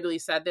problems. She literally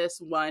said this.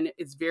 One,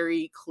 it's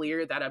very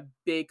clear that a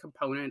big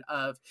component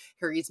of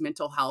Harry's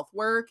mental health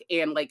work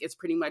and it's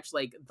pretty much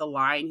the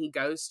line he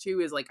goes to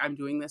is I'm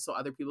doing this so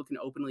other people can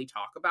openly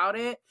talk about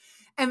it.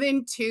 And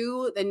then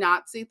two, the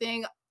Nazi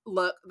thing.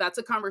 Look, that's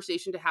a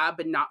conversation to have,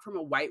 but not from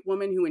a white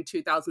woman who in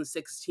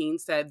 2016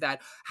 said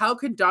that how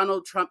could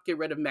Donald Trump get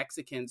rid of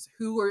Mexicans?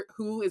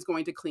 Who is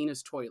going to clean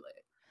his toilet?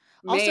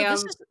 Also,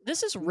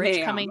 this is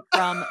rich coming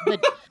from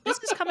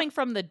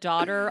the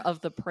daughter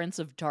of the Prince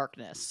of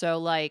Darkness. So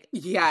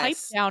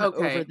yes, pipe down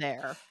over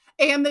there.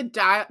 And the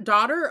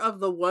daughter of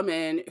the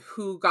woman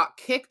who got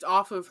kicked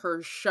off of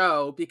her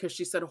show because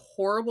she said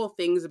horrible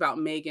things about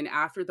Meghan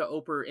after the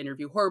Oprah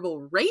interview,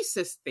 horrible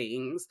racist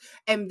things.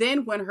 And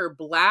then when her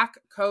black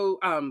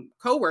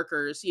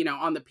co-workers,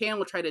 on the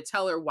panel tried to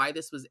tell her why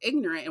this was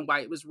ignorant and why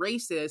it was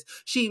racist,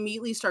 she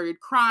immediately started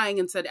crying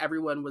and said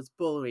everyone was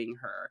bullying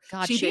her.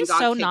 God, she then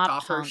got kicked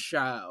off her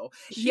show.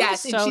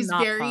 Yes, and she's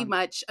very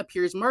much a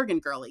Piers Morgan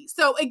girly.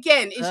 So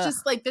again, it's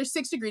just there's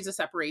 6 degrees of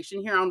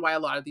separation here on why a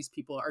lot of these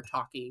people are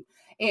talking.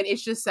 And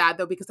it's just sad,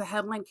 though, because the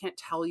headline can't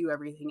tell you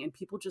everything and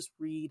people just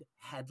read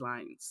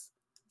headlines.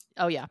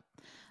 Oh, yeah.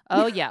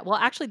 Oh, yeah. Well,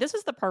 actually, this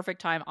is the perfect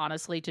time,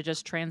 honestly, to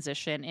just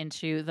transition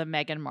into the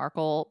Meghan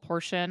Markle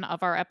portion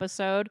of our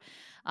episode,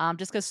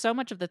 just because so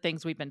much of the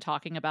things we've been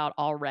talking about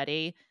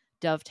already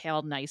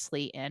dovetailed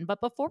nicely in. But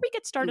before we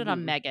get started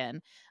on Meghan,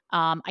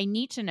 I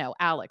need to know,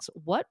 Alex,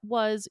 what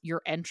was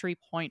your entry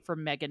point for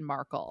Meghan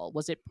Markle?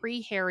 Was it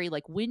pre-Harry?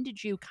 When did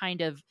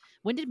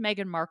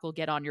Meghan Markle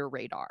get on your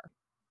radar?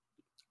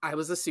 I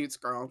was a Suits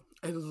girl.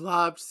 I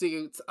loved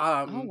Suits.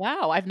 Oh,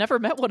 wow. I've never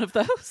met one of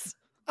those.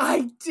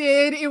 I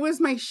did. It was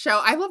my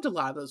show. I loved a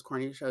lot of those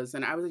corny shows,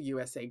 and I was a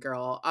USA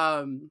girl.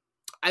 I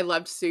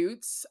loved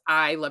Suits.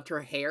 I loved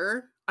her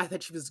hair. I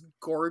thought she was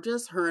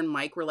gorgeous. Her and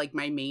Mike were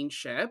my main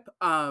ship.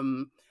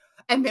 And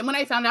then when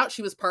I found out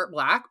she was part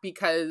black,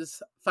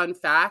 because fun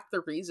fact,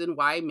 the reason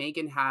why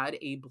Meghan had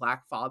a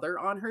black father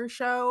on her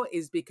show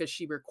is because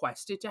she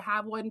requested to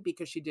have one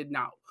because she did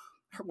not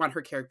want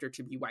her character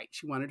to be white.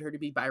 She wanted her to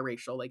be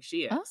biracial like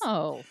she is.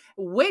 Oh.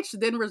 Which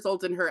then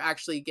resulted in her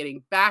actually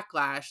getting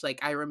backlash.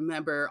 I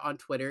remember on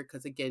Twitter,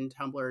 because again,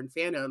 Tumblr and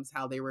fandoms,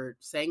 how they were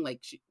saying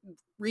she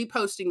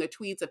reposting the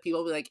tweets of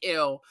people be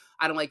ew,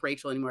 I don't like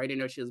Rachel anymore. I didn't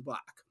know she was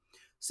black.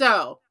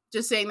 So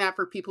just saying that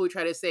for people who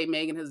try to say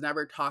Meghan has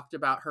never talked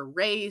about her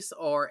race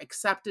or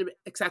accepted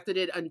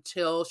it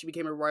until she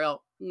became a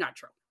royal. Not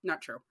true.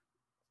 Not true.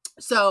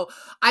 So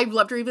I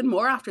loved her even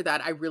more after that.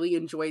 I really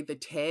enjoyed the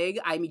tag.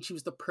 I mean, she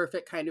was the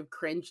perfect kind of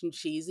cringe and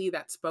cheesy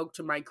that spoke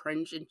to my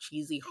cringe and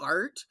cheesy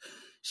heart.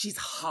 She's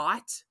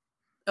hot.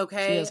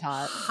 Okay. She is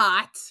hot.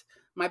 Hot.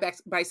 My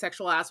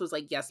bisexual ass was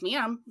yes,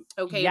 ma'am.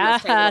 Okay.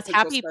 Yes.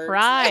 Happy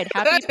Pride.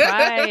 Happy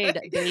Pride,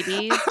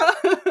 babies.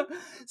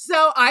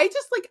 So I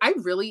just I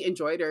really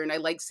enjoyed her and I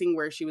liked seeing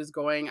where she was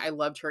going. I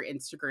loved her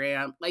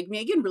Instagram.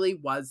 Meghan really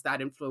was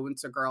that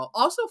influencer girl.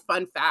 Also,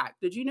 fun fact,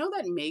 did you know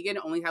that Meghan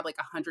only had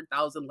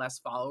 100,000 less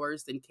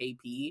followers than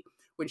KP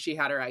when she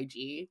had her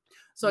IG?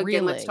 So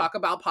again, let's talk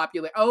about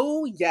popular.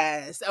 Oh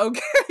yes.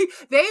 Okay.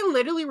 They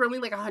literally were only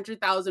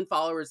 100,000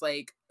 followers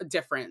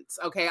difference.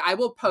 Okay. I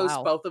will post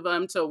both of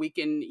them so we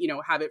can,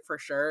 have it for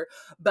sure.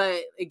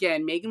 But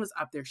again, Meghan was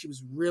up there. She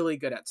was really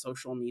good at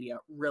social media.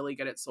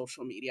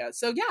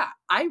 So yeah,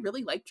 I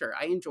really liked her.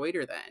 I enjoyed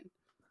her then.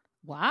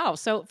 Wow.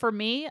 So for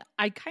me,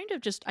 I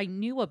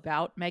knew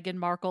about Meghan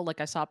Markle.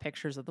 Like I saw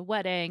pictures of the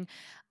wedding.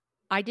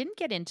 I didn't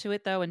get into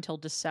it though until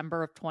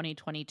December of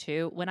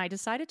 2022 when I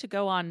decided to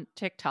go on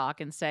TikTok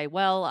and say,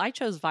 well, I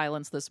chose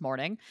violence this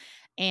morning.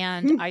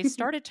 And I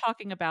started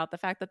talking about the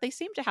fact that they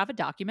seem to have a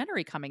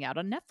documentary coming out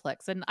on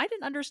Netflix. And I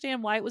didn't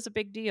understand why it was a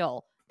big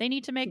deal. They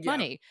need to make Yeah.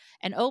 money.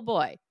 And oh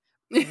boy,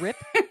 rip,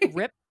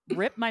 rip,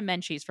 rip my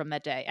menchies from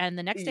that day. And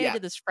the next day I Yeah.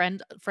 did this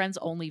friends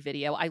only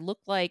video. I look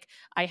like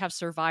I have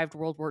survived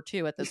World War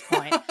II at this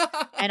point.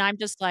 And I'm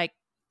just like,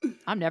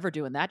 I'm never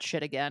doing that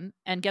shit again.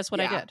 And guess what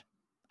I Yeah. did?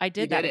 I You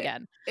did did that it.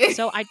 again.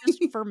 So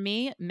for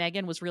me,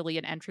 Meghan was really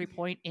an entry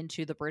point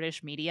into the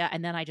British media.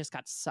 And then I just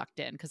got sucked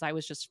in because I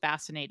was just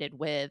fascinated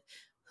with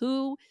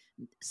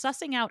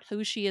sussing out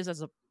who she is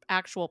as an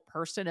actual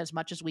person as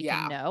much as we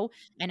can Yeah. know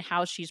and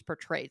how she's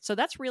portrayed. So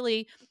that's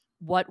really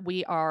what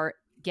we are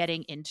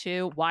getting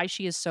into, why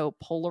she is so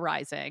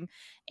polarizing.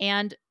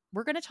 And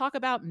we're going to talk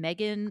about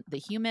Meghan, the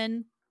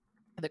human,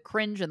 the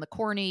cringe and the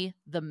corny,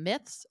 the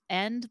myths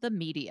and the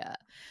media.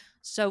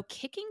 So,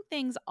 kicking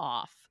things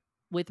off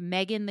with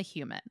Meghan the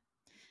human.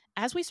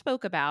 As we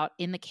spoke about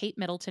in the Kate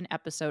Middleton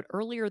episode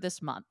earlier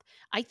this month,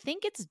 I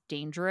think it's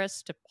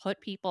dangerous to put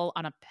people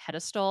on a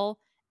pedestal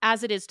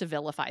as it is to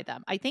vilify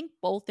them. I think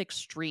both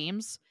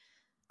extremes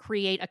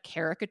create a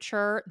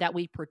caricature that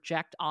we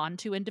project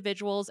onto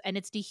individuals, and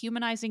it's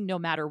dehumanizing no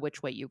matter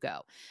which way you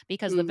go,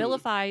 because the Mhm.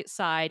 vilify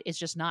side is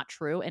just not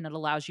true and it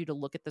allows you to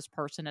look at this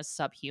person as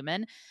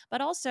subhuman.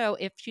 But also,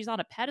 if she's on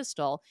a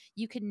pedestal,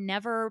 you can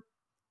never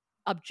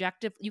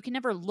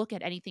look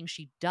at anything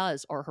she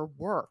does or her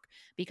work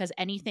because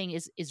anything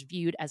is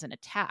viewed as an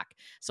attack.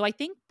 So I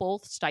think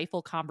both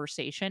stifle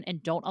conversation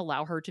and don't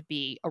allow her to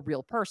be a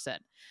real person.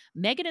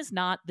 Meghan is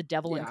not the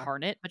devil Yeah.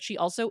 incarnate, but she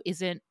also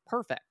isn't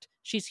perfect.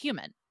 She's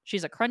human.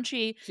 She's a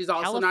crunchy She's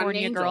also not an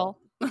California angel.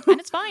 girl. And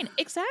it's fine.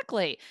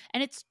 Exactly.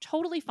 And it's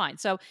totally fine.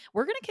 So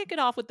we're going to kick it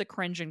off with the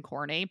cringe and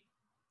corny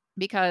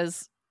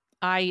because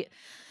I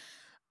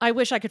I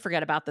wish I could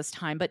forget about this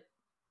time, but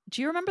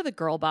do you remember the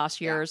girl boss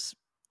Yeah. years?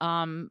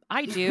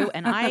 I do,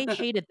 and I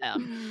hated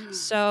them.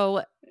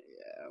 So Yeah.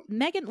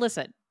 Meghan,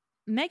 listen,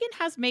 Meghan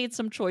has made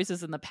some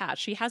choices in the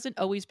past. She hasn't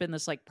always been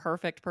this like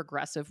perfect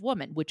progressive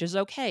woman, which is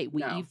okay.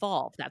 We No.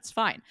 evolve. That's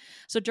fine.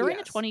 So during a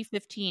Yes.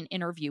 2015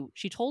 interview,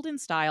 she told in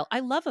style, I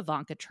love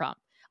Ivanka Trump.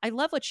 I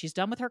love what she's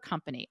done with her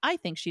company. I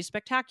think she's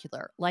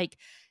spectacular. Like,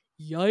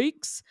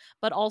 yikes.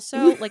 But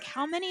also, like,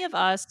 how many of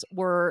us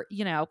were,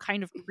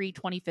 kind of pre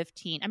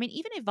 2015? I mean,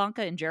 even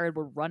Ivanka and Jared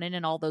were running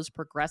in all those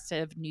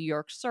progressive New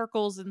York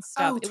circles and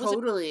stuff. Oh, It was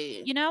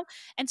totally.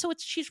 and so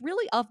she's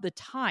really of the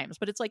times,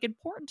 but it's like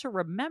important to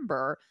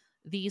remember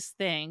these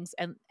things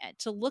and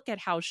to look at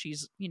how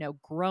she's,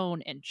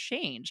 grown and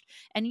changed.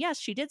 And yes,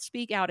 she did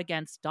speak out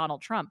against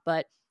Donald Trump,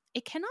 but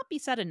it cannot be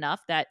said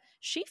enough that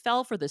she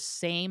fell for the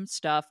same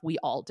stuff we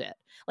all did.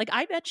 Like,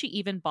 I bet she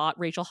even bought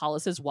Rachel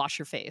Hollis's Wash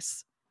Your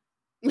Face.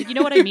 Like, you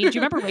know what I mean? Do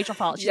you remember Rachel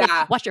Hollis? She's like,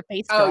 Yeah. wash your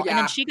face, Oh, girl. And then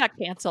yeah. she got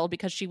canceled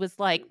because she was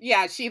like,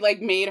 Yeah, she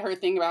like made her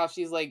thing about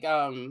she's like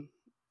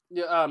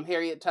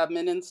Harriet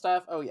Tubman and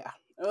stuff. Oh yeah.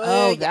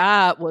 oh, Yeah.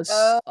 that was,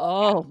 Oh,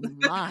 oh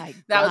my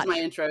That was God. my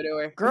intro to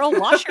her. Girl,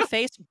 wash your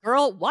face.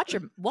 Girl, wash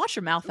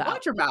your mouth out.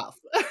 Watch your mouth.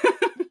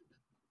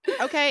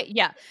 Okay,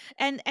 yeah.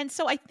 And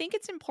so I think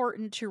it's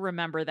important to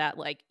remember that,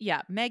 like,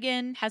 yeah,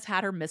 Meghan has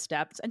had her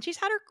missteps and she's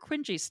had her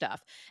cringy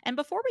stuff. And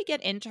before we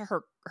get into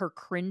her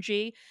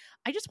cringy,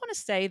 I just want to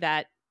say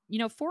that,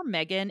 for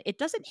Meghan, it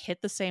doesn't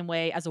hit the same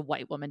way as a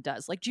white woman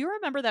does. Like, do you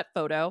remember that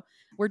photo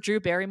where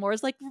Drew Barrymore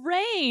is like,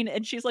 rain?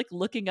 And she's like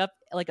looking up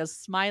like a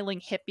smiling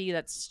hippie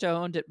that's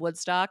stoned at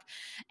Woodstock.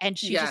 And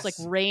she's just like,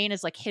 Yes. rain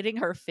is like hitting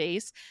her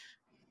face.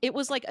 It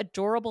was like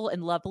adorable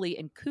and lovely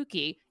and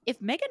kooky. If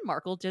Meghan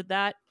Markle did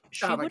that,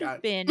 she Oh my would have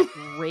God. been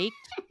raked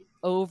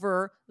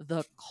over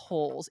the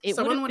coals. It would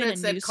Someone have would been a have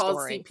said news call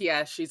story.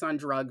 CPS, she's on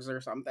drugs or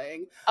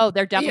something. Oh,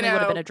 there definitely would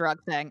have been know, a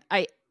drug thing.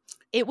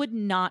 It would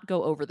not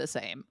go over the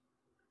same.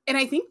 And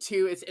I think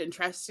too, it's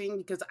interesting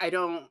because I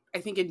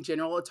think in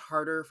general it's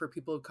harder for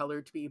people of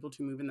color to be able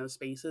to move in those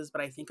spaces.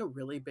 But I think a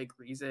really big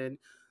reason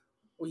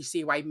we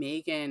see why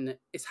Meghan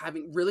is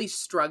really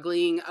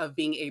struggling of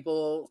being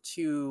able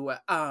to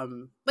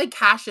like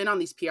cash in on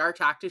these PR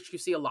tactics you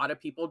see a lot of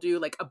people do,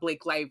 like a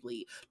Blake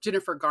Lively,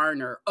 Jennifer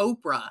Garner,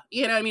 Oprah.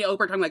 You know what I mean?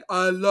 Oprah talking like,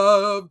 I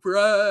love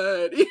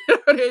bread. You know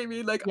what I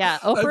mean? Like, yeah,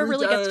 Oprah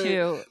really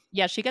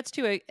day. she gets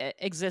to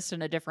exist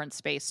in a different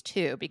space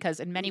too, because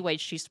in many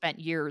ways she spent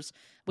years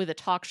with a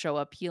talk show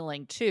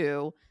appealing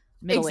to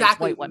middle-aged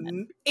white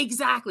women.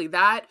 Exactly.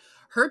 That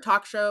her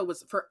talk show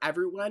was for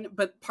everyone,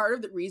 but part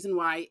of the reason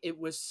why it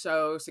was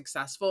so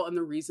successful and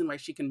the reason why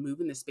she can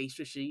move in the space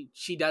that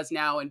she does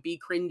now and be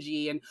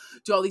cringy and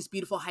do all these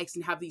beautiful hikes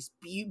and have these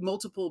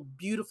multiple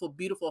beautiful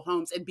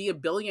homes and be a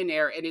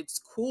billionaire and it's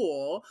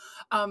cool,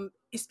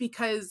 is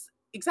because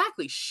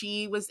exactly.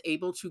 She was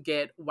able to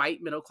get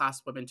white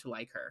middle-class women to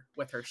like her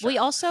with her show. We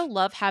also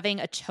love having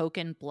a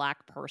token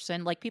Black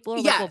person. Like, people are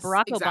like, well, Yes,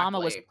 Barack Obama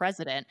was exactly.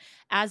 president,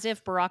 as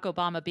if Barack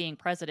Obama being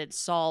president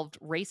solved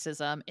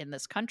racism in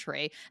this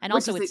country. And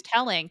Which also, is it's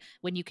telling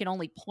when you can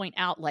only point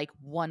out like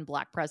one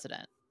Black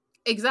president.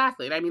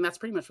 Exactly. And I mean, that's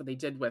pretty much what they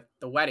did with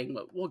the wedding.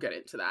 We'll get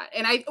into that.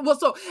 And and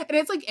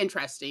it's like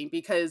interesting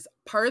because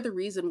part of the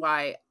reason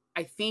why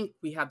I think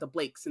we have the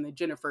Blakes and the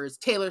Jennifers,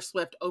 Taylor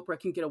Swift, Oprah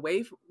can get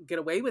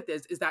away with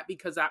this is that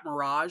because that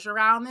mirage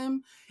around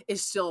them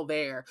is still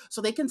there.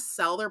 So they can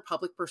sell their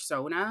public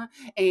persona,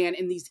 and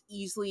in these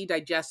easily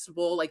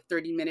digestible, like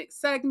 30-minute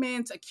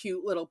segments, a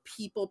cute little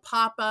people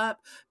pop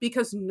up,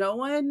 because no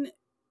one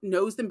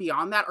knows them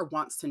beyond that or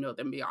wants to know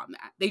them beyond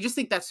that. They just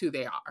think that's who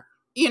they are.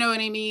 You know what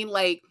I mean?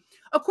 Like,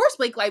 of course,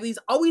 Blake Lively's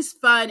always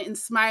fun and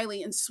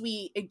smiley and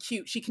sweet and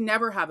cute. She can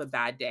never have a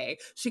bad day.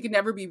 She can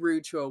never be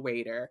rude to a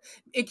waiter.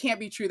 It can't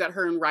be true that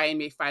her and Ryan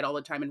may fight all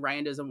the time and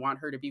Ryan doesn't want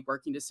her to be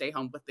working to stay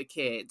home with the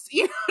kids.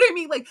 You know what I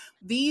mean? Like,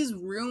 these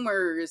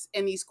rumors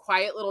and these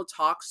quiet little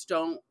talks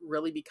don't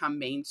really become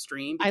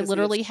mainstream. I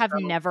literally have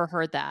never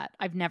heard that.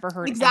 I've never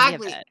heard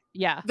exactly. any of it.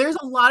 Yeah. There's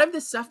a lot of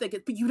this stuff that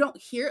gets, but you don't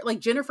hear, like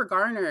Jennifer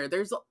Garner,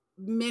 there's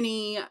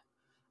many...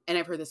 And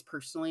I've heard this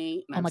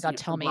personally. Oh my God,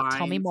 tell me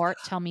more.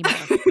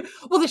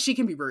 Well, that she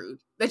can be rude.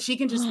 That she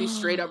can just be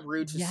straight up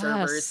rude to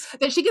servers.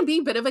 That she can be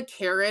a bit of a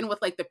Karen with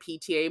like the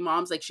PTA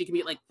moms. Like she can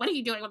be like, what are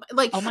you doing?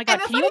 Like, oh my God,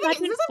 can you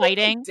imagine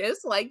fighting?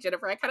 Dislike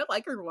Jennifer. I kind of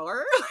like her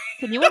more.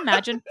 Can you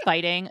imagine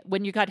fighting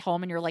when you got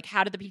home and you're like,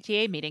 how did the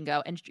PTA meeting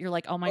go? And you're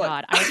like, oh my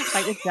God, I had to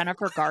fight with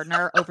Jennifer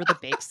Gardner over the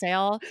bake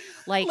sale.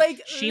 Like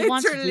she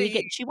wants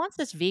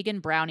this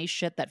vegan brownie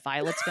shit that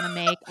Violet's going to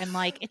make. And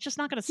like, it's just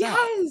not going to sell.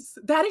 Yes,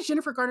 that is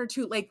Jennifer Garner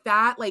too. Like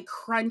that, like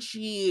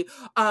crunchy,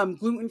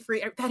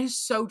 gluten-free. That is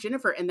so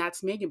Jennifer. And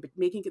that's Meghan, but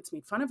Meghan gets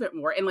made fun of it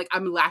more. And like,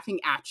 I'm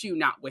laughing at you,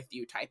 not with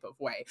you type of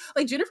way.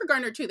 Like Jennifer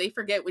Garner too, they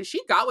forget when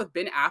she got with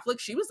Ben Affleck,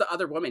 she was the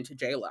other woman to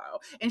J-Lo.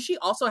 And she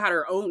also had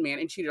her own man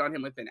and cheated on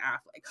him with Ben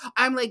Affleck.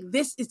 I'm like,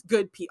 this is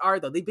good PR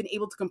though. They've been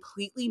able to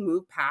completely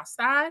move past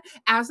that,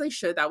 as they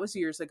should. That was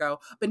years ago.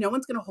 But no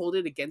one's going to hold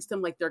it against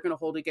them like they're going to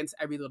hold it against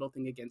every little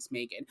thing against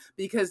Meghan.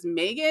 Because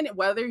Meghan,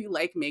 whether you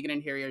like Meghan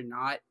and Harry or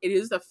not, it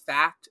is the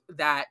fact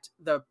that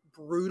the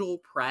brutal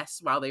press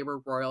while they were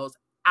royals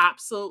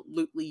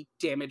absolutely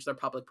damage their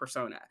public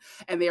persona.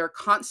 And they are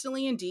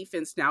constantly in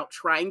defense now,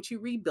 trying to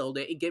rebuild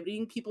it and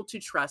getting people to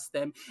trust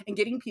them and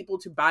getting people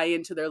to buy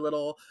into their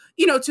little,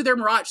 to their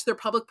mirage, their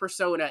public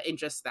persona, and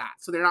just that.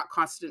 So they're not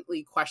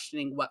constantly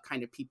questioning what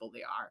kind of people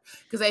they are.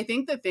 Because I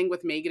think the thing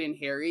with Meghan and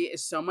Harry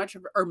is so much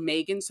of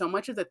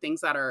the things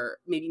that are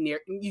maybe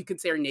you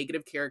could say are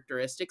negative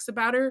characteristics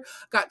about her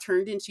got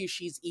turned into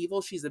she's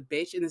evil, she's a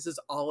bitch, and this is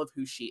all of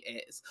who she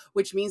is.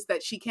 Which means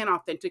that she can't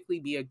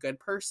authentically be a good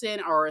person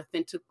or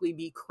authentically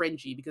be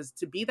cringy, because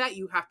to be that,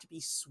 you have to be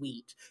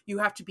sweet, you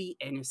have to be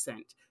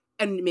innocent,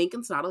 and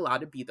Meghan's not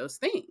allowed to be those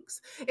things.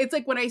 It's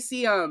like when I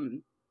see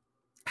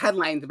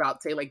headlines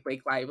about, say, like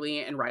Blake Lively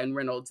and Ryan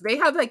Reynolds, they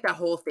have like that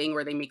whole thing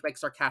where they make like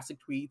sarcastic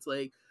tweets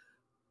like,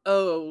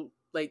 oh,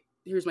 like,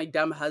 here's my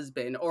dumb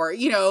husband, or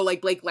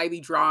like Blake Lively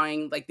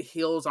drawing like the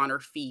heels on her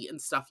feet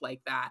and stuff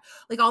like that.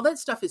 Like, all that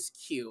stuff is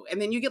cute, and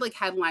then you get like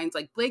headlines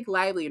like Blake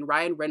Lively and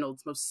Ryan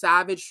Reynolds' most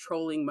savage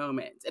trolling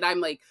moments, and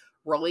I'm like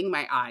rolling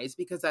my eyes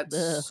because that's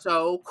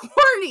so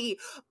corny.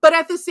 But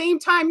at the same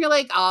time, you're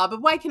like, but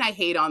why can I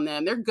hate on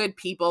them? They're good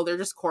people. They're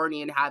just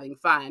corny and having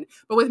fun.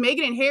 But with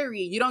Meghan and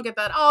Harry, you don't get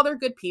that. Oh, they're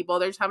good people.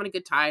 They're just having a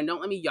good time.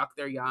 Don't let me yuck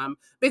their yum.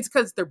 But it's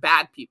because they're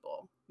bad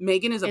people.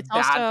 Meghan is a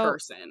bad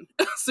person.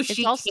 So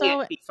she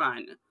can't be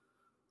fun.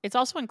 It's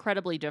also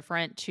incredibly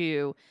different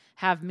to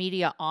have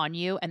media on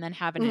you and then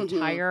have an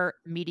entire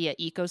media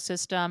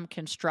ecosystem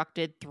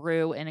constructed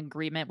through an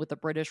agreement with the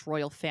British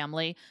royal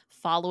family,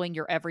 following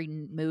your every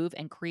move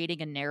and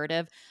creating a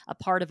narrative, a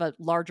part of a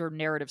larger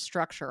narrative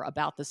structure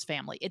about this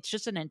family. It's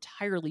just an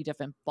entirely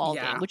different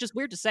ballgame, which is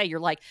weird to say. You're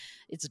like,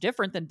 it's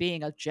different than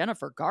being a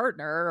Jennifer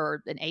Gardner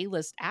or an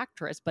A-list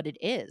actress, but it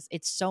is.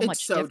 It's so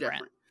much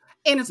different.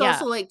 And it's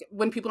also like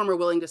when people are more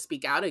willing to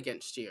speak out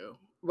against you,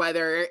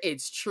 whether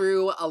it's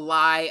true, a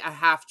lie, a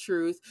half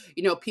truth,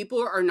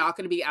 people are not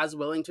going to be as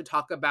willing to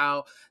talk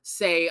about,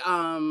 say,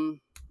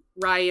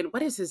 Ryan,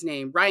 what is his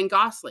name? Ryan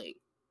Gosling.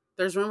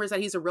 There's rumors that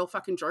he's a real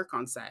fucking jerk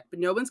on set, but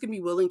no one's going to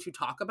be willing to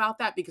talk about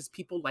that because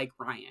people like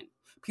Ryan.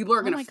 People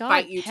are going to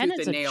fight you tooth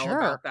and nail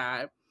about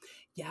that.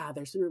 Yeah,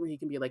 there's a rumor he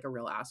can be like a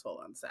real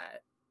asshole on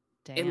set.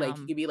 Damn. And like,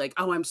 he can be like,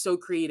 oh, I'm so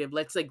creative.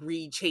 Let's like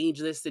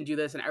change this and do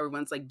this. And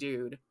everyone's like,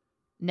 dude.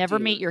 Never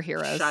meet your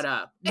heroes. Shut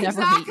up. Never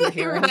meet your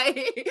heroes.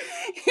 Right?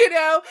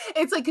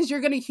 It's like, because you're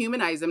going to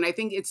humanize them. And I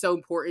think it's so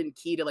important,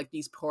 key to like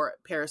these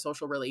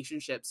parasocial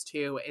relationships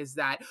too, is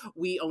that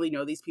we only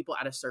know these people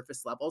at a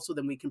surface level. So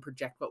then we can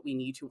project what we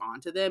need to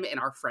onto them in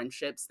our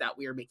friendships that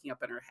we are making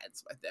up in our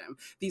heads with them.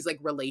 These like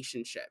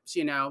relationships,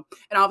 And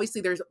obviously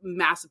there's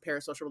massive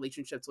parasocial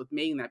relationships with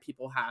Meghan that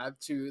people have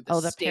to the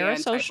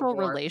parasocial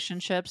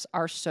relationships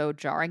are so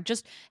jarring.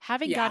 Just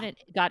having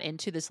got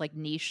into this like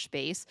niche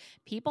space,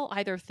 people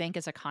either think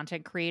as a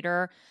content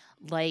creator,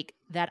 like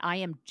that I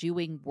am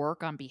doing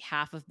work on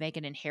behalf of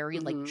Meghan and Harry,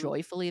 like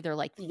joyfully. They're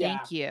like,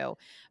 thank you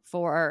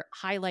for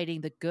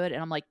highlighting the good.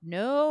 And I'm like,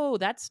 no,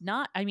 that's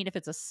not, I mean, if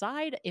it's a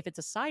side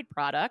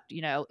product,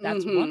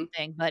 that's one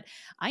thing, but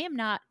I am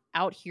not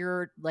out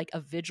here like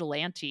a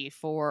vigilante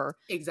for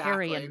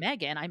Harry and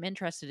Meghan. I'm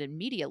interested in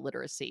media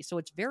literacy. So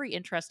it's very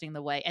interesting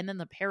the way, and then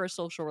the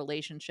parasocial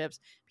relationships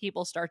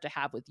people start to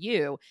have with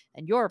you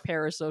and your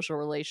parasocial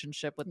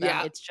relationship with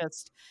them. It's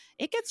just,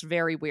 it gets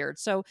very weird.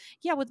 So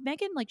yeah, with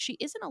Meghan, like she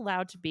isn't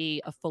allowed to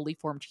be a fully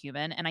formed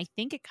human. And I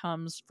think it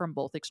comes from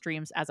both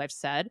extremes, as I've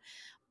said.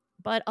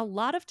 But a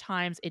lot of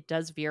times it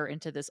does veer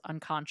into this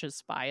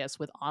unconscious bias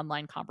with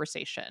online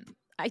conversation.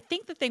 I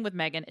think the thing with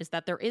Meghan is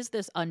that there is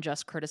this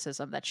unjust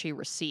criticism that she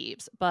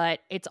receives,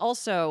 but it's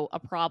also a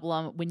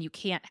problem when you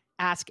can't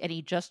ask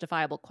any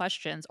justifiable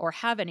questions or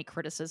have any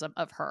criticism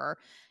of her.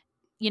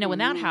 When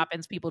that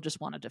happens, people just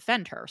want to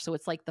defend her. So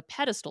it's like the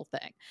pedestal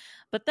thing.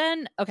 But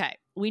then, okay,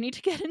 we need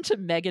to get into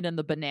Meghan and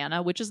the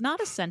banana, which is not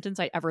a sentence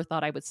I ever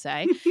thought I would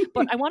say,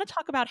 but I want to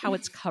talk about how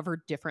it's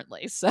covered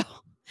differently. So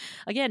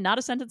again, not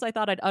a sentence I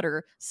thought I'd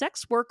utter.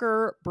 Sex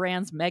worker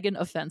brands Meghan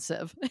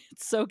offensive.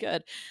 It's so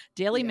good.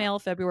 Daily Mail,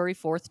 February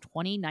 4th,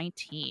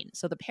 2019.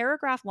 So the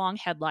paragraph long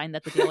headline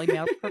that the Daily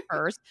Mail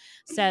prefers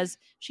says,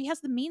 she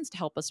has the means to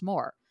help us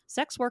more.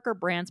 Sex worker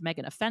brands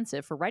Meghan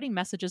offensive for writing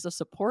messages of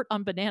support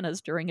on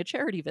bananas during a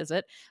charity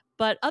visit,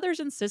 but others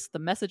insist the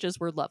messages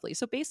were lovely.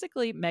 So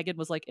basically, Meghan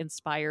was like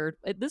inspired.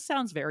 This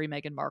sounds very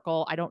Meghan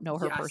Markle. I don't know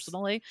her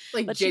personally.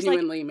 Like but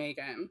genuinely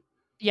Meghan.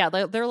 Yeah,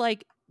 they're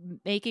like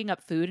making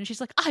up food and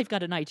she's like, I've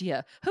got an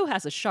idea. Who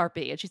has a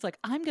Sharpie? And she's like,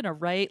 I'm going to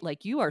write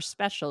like, you are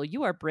special,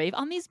 you are brave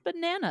on these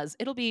bananas.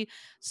 It'll be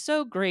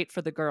so great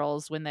for the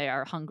girls when they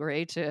are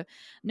hungry to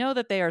know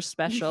that they are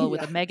special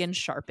with a Meghan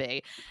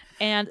Sharpie.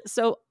 And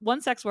so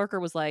one sex worker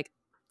was like,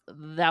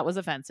 that was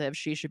offensive.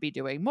 She should be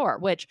doing more,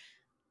 which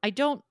I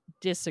don't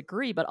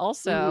disagree, but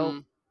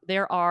also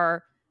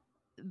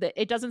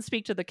it doesn't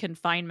speak to the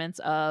confinements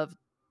of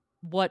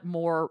what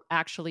more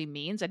actually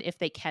means and if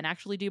they can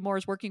actually do more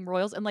as working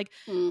royals. And like,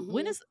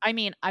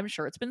 I'm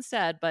sure it's been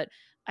said, but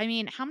I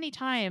mean, how many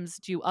times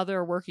do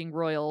other working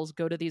royals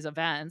go to these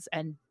events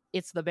and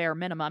it's the bare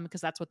minimum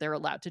because that's what they're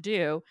allowed to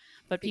do,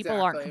 but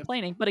people aren't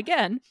complaining. But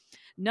again,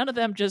 none of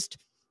them just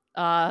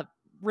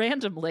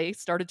randomly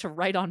started to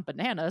write on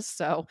bananas.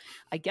 So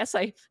I guess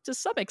I, to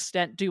some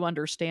extent, do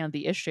understand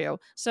the issue.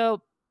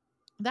 So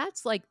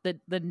that's like the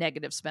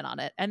negative spin on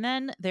it. And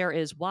then there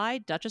is why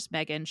Duchess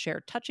Meghan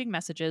shared touching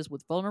messages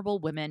with vulnerable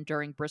women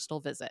during Bristol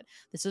visit.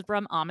 This is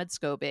from Ahmed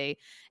Scobie.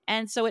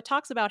 And so it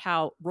talks about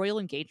how royal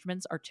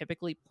engagements are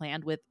typically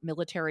planned with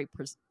military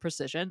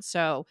precision.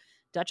 So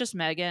Duchess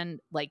Meghan,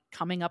 like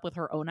coming up with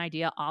her own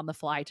idea on the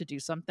fly to do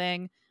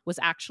something was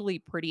actually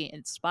pretty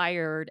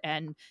inspired.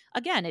 And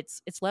again,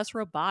 it's less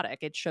robotic.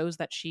 It shows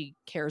that she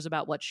cares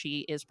about what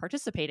she is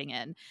participating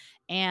in.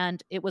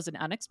 And it was an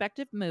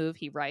unexpected move,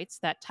 he writes,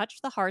 that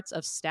touched the hearts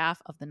of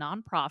staff of the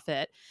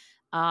nonprofit,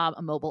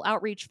 a mobile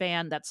outreach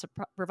van that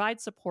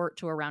provides support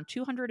to around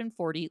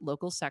 240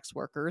 local sex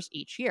workers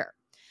each year.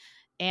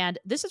 And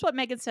this is what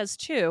Meghan says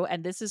too.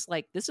 And this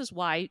is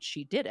why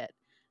she did it.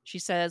 She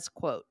says,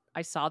 quote,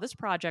 I saw this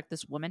project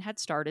this woman had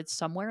started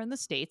somewhere in the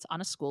States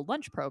on a school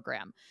lunch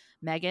program.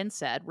 Meghan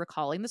said,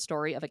 recalling the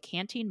story of a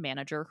canteen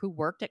manager who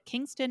worked at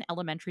Kingston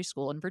Elementary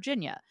School in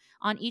Virginia.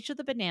 On each of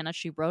the bananas,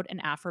 she wrote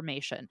an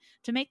affirmation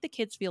to make the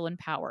kids feel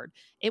empowered.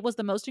 It was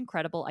the most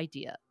incredible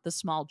idea, the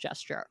small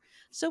gesture.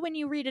 So when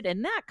you read it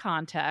in that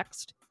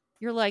context,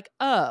 you're like,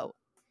 oh,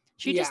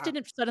 she just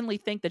didn't suddenly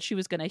think that she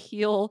was going to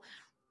heal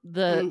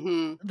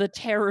the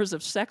terrors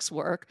of sex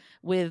work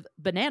with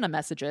banana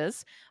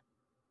messages.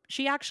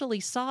 She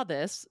actually saw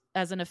this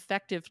as an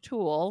effective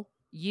tool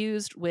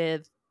used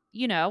with,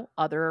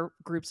 other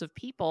groups of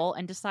people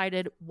and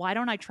decided, why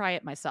don't I try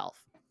it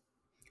myself?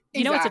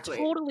 It's a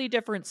totally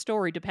different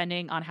story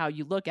depending on how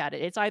you look at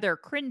it. It's either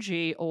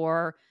cringy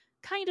or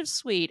kind of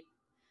sweet,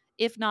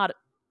 if not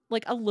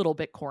like a little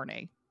bit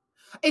corny.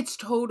 It's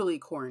totally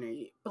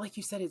corny, but like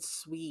you said, it's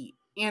sweet.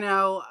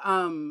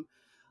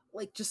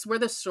 Like just where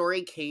the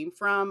story came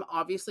from.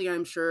 Obviously,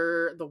 I'm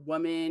sure the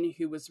woman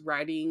who was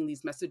writing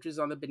these messages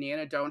on the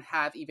banana don't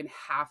have even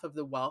half of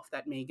the wealth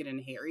that Meghan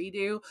and Harry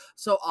do.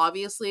 So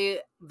obviously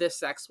the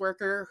sex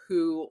worker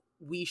who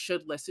we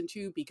should listen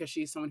to because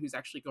she's someone who's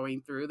actually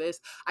going through this,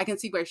 I can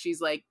see where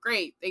she's like,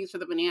 great, thanks for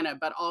the banana,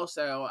 but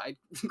also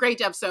great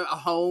to have a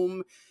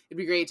home. It'd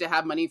be great to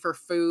have money for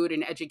food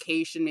and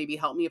education, maybe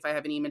help me if I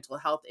have any mental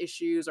health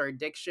issues or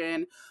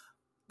addiction.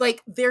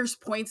 Like there's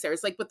points there.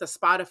 It's like with the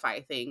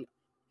Spotify thing.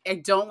 I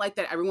don't like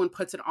that everyone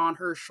puts it on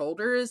her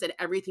shoulders and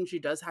everything she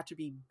does has to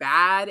be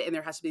bad and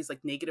there has to be this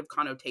like negative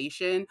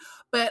connotation.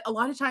 But a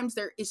lot of times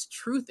there is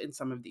truth in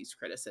some of these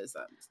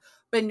criticisms.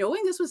 But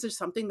knowing this was just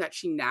something that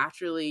she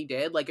naturally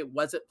did, like it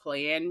wasn't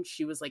planned,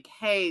 she was like,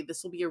 hey,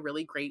 this will be a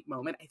really great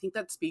moment. I think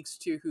that speaks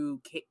to who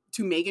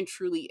Meghan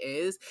truly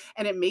is.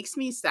 And it makes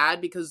me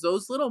sad because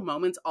those little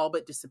moments all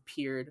but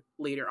disappeared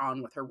later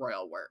on with her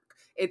royal work.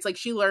 It's like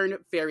she learned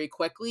very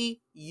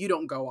quickly, you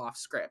don't go off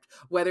script,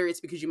 whether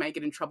it's because you might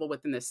get in trouble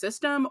within the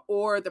system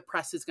or the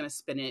press is going to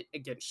spin it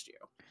against you.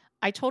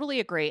 I totally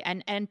agree.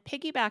 And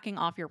piggybacking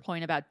off your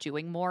point about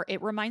doing more,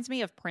 it reminds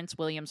me of Prince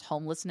William's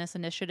homelessness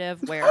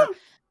initiative where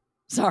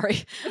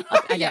sorry. I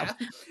know. Yeah.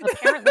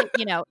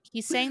 Apparently,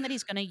 he's saying that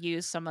he's going to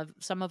use some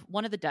of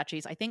one of the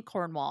duchies, I think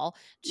Cornwall,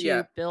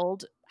 to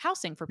build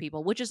housing for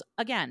people, which is,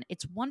 again,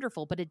 it's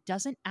wonderful, but it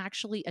doesn't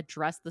actually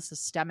address the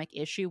systemic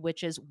issue,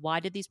 which is why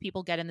did these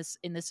people get in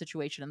this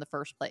situation in the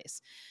first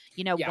place?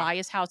 Why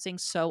is housing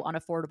so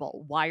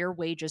unaffordable? Why are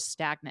wages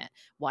stagnant?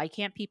 Why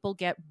can't people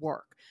get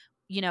work?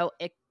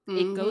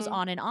 It goes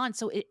on and on.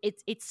 So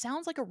it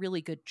sounds like a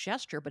really good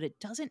gesture, but it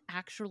doesn't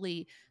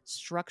actually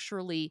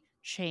structurally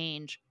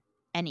change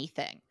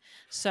anything.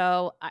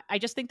 So I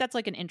just think that's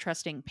like an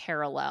interesting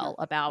parallel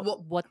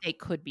about what they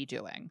could be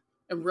doing.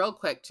 And real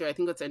quick, too, I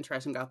think what's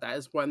interesting about that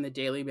is one, the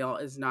Daily Mail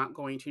is not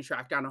going to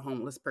track down a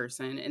homeless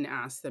person and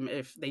ask them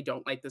if they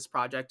don't like this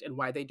project and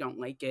why they don't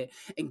like it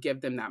and give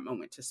them that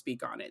moment to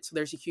speak on it. So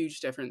there's a huge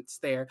difference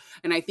there.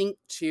 And I think,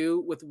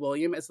 too, with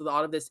William, is a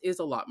lot of this is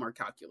a lot more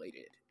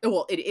calculated.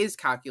 Well, it is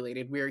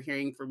calculated. We were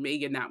hearing from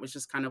Meghan that was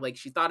just kind of like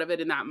she thought of it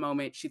in that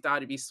moment. She thought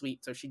it'd be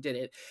sweet, so she did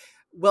it.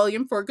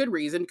 William, for a good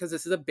reason, because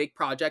this is a big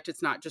project,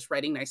 it's not just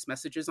writing nice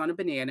messages on a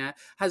banana,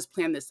 has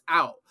planned this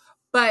out.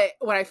 But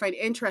what I find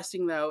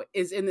interesting, though,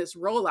 is in this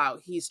rollout,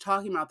 he's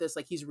talking about this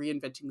like he's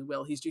reinventing the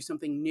wheel. He's doing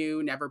something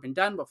new, never been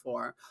done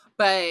before.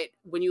 But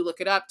when you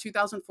look it up,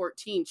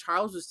 2014,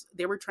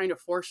 they were trying to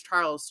force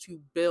Charles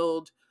to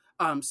build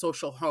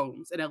social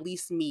homes and at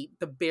least meet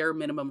the bare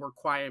minimum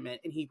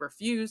requirement. And he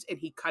refused and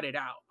he cut it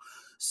out.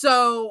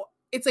 So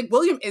it's like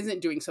William isn't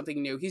doing something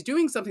new. He's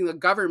doing something the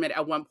government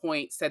at one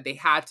point said they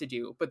had to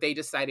do, but they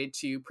decided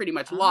to pretty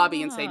much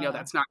lobby and say, no,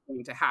 that's not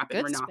going to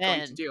happen. We're not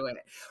going to do it.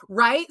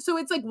 Right? So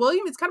it's like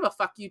William is kind of a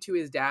fuck you to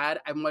his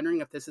dad. I'm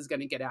wondering if this is going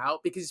to get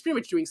out because he's pretty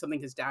much doing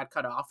something his dad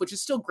cut off, which is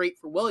still great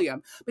for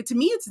William. But to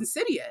me, it's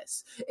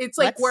insidious. It's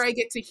like where I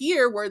get to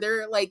hear where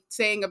they're like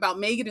saying about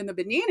Meghan and the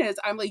bananas.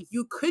 I'm like,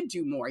 you could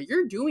do more.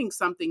 You're doing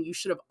something you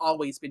should have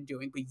always been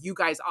doing, but you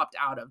guys opt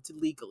out of to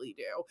legally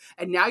do.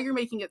 And now you're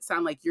making it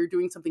sound like you're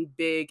doing something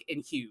big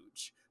and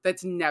huge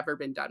that's never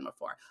been done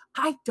before.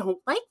 I don't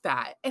like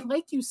that. And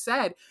like you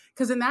said,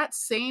 because in that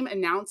same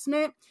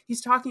announcement,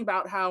 he's talking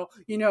about how,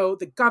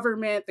 the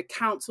government, the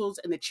councils,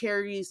 and the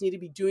charities need to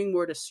be doing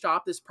more to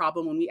stop this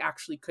problem when we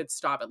actually could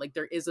stop it. Like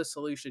there is a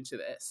solution to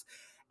this.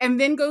 And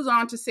then goes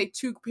on to say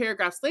 2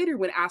 paragraphs later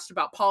when asked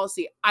about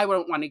policy, I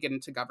don't want to get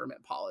into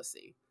government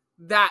policy.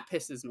 That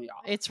pisses me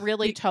off. It's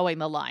really towing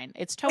the line.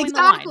 It's towing the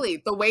line.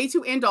 Exactly. The way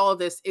to end all of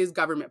this is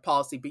government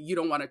policy, but you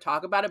don't want to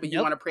talk about it, but you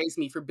want to praise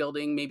me for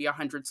building maybe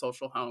 100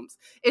 social homes.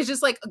 It's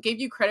just like, I'll give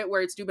you credit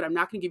where it's due, but I'm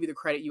not going to give you the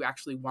credit you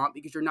actually want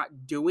because you're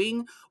not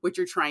doing what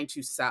you're trying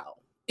to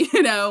sell.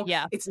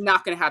 Yeah. It's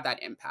not going to have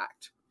that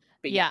impact.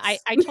 But yeah,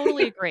 yes. I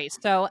totally agree.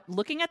 So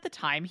looking at the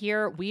time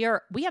here, we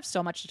have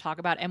so much to talk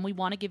about and we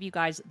want to give you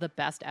guys the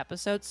best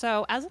episode.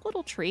 So as a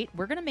little treat,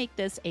 we're going to make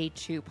this a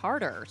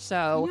 2-parter.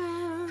 So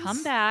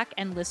come back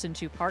and listen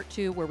to part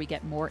 2 where we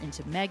get more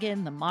into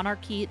Meghan, the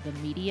monarchy, the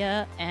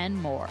media,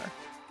 and more.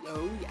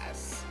 Oh,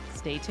 yes.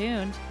 Stay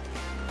tuned.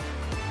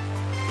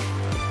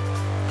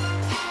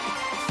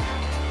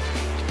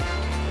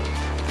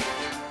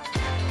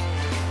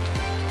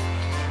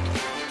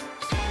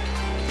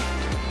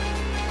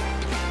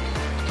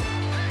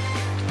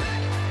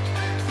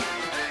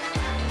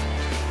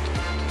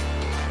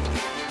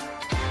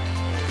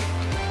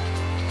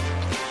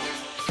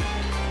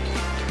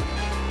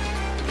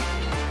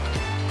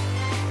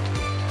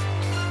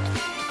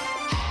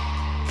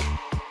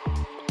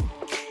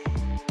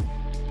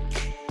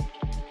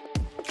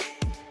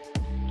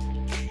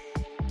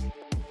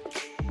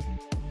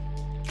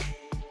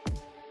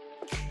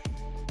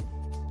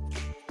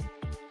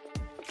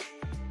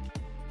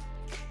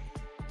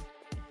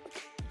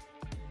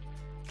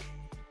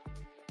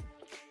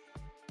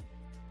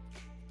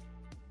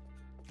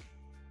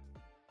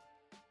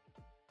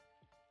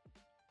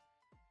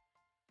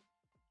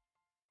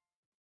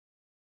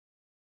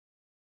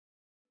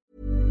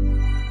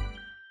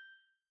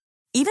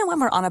 Even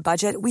when we're on a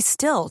budget, we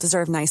still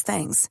deserve nice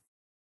things.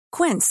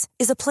 Quince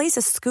is a place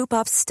to scoop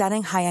up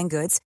stunning high-end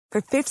goods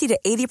for 50 to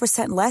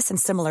 80% less than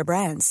similar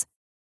brands.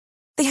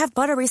 They have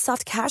buttery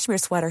soft cashmere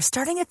sweaters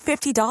starting at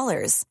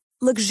 $50,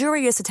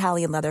 luxurious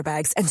Italian leather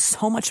bags, and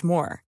so much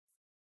more.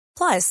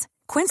 Plus,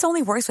 Quince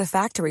only works with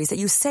factories that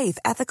use safe,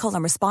 ethical,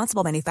 and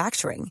responsible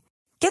manufacturing.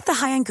 Get the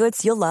high-end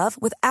goods you'll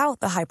love without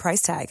the high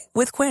price tag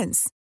with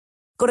Quince.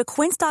 Go to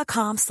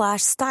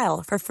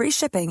quince.com/style for free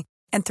shipping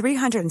and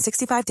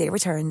 365-day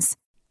returns.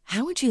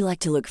 How would you like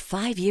to look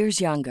 5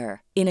 years younger?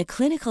 In a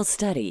clinical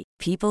study,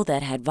 people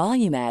that had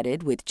volume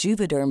added with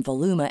Juvederm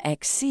Voluma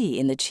XC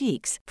in the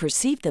cheeks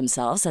perceived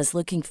themselves as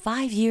looking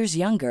 5 years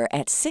younger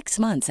at 6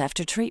 months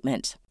after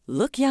treatment.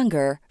 Look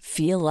younger,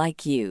 feel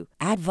like you.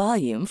 Add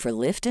volume for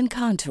lift and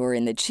contour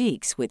in the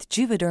cheeks with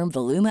Juvederm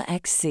Voluma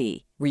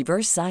XC.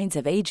 Reverse signs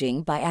of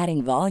aging by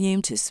adding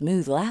volume to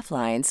smooth laugh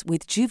lines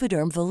with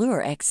Juvederm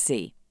Volure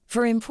XC.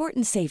 For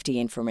important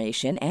safety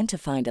information and to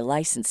find a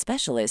licensed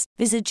specialist,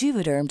 visit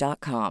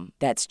Juvederm.com.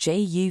 That's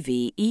JUVEDERM.com.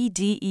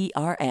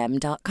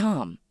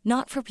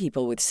 Not for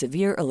people with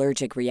severe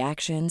allergic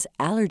reactions,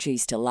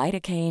 allergies to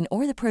lidocaine,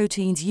 or the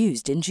proteins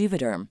used in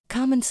Juvederm.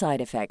 Common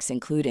side effects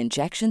include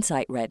injection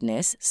site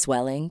redness,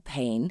 swelling,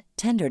 pain,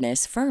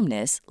 tenderness,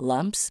 firmness,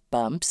 lumps,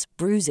 bumps,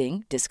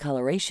 bruising,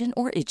 discoloration,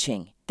 or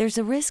itching. There's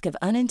a risk of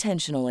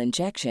unintentional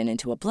injection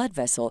into a blood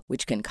vessel,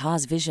 which can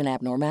cause vision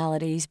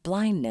abnormalities,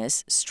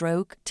 blindness,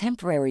 stroke,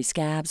 temporary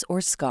scabs,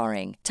 or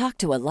scarring. Talk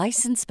to a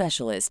licensed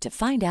specialist to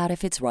find out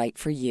if it's right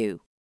for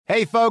you.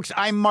 Hey, folks,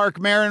 I'm Mark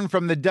Maron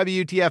from the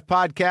WTF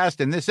Podcast,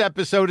 and this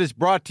episode is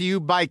brought to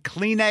you by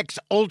Kleenex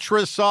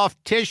Ultra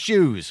Soft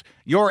Tissues,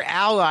 your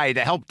ally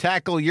to help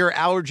tackle your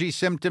allergy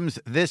symptoms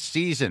this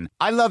season.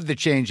 I love the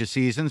change of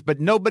seasons,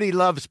 but nobody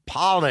loves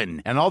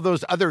pollen and all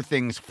those other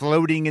things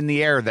floating in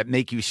the air that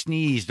make you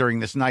sneeze during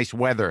this nice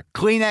weather.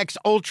 Kleenex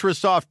Ultra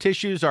Soft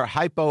Tissues are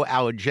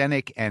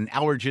hypoallergenic and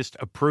allergist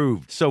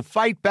approved, so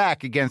fight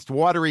back against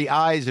watery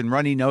eyes and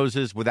runny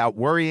noses without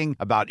worrying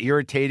about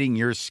irritating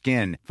your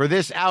skin. For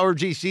this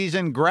allergy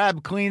season,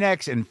 grab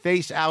Kleenex and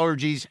face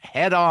allergies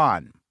head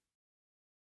on.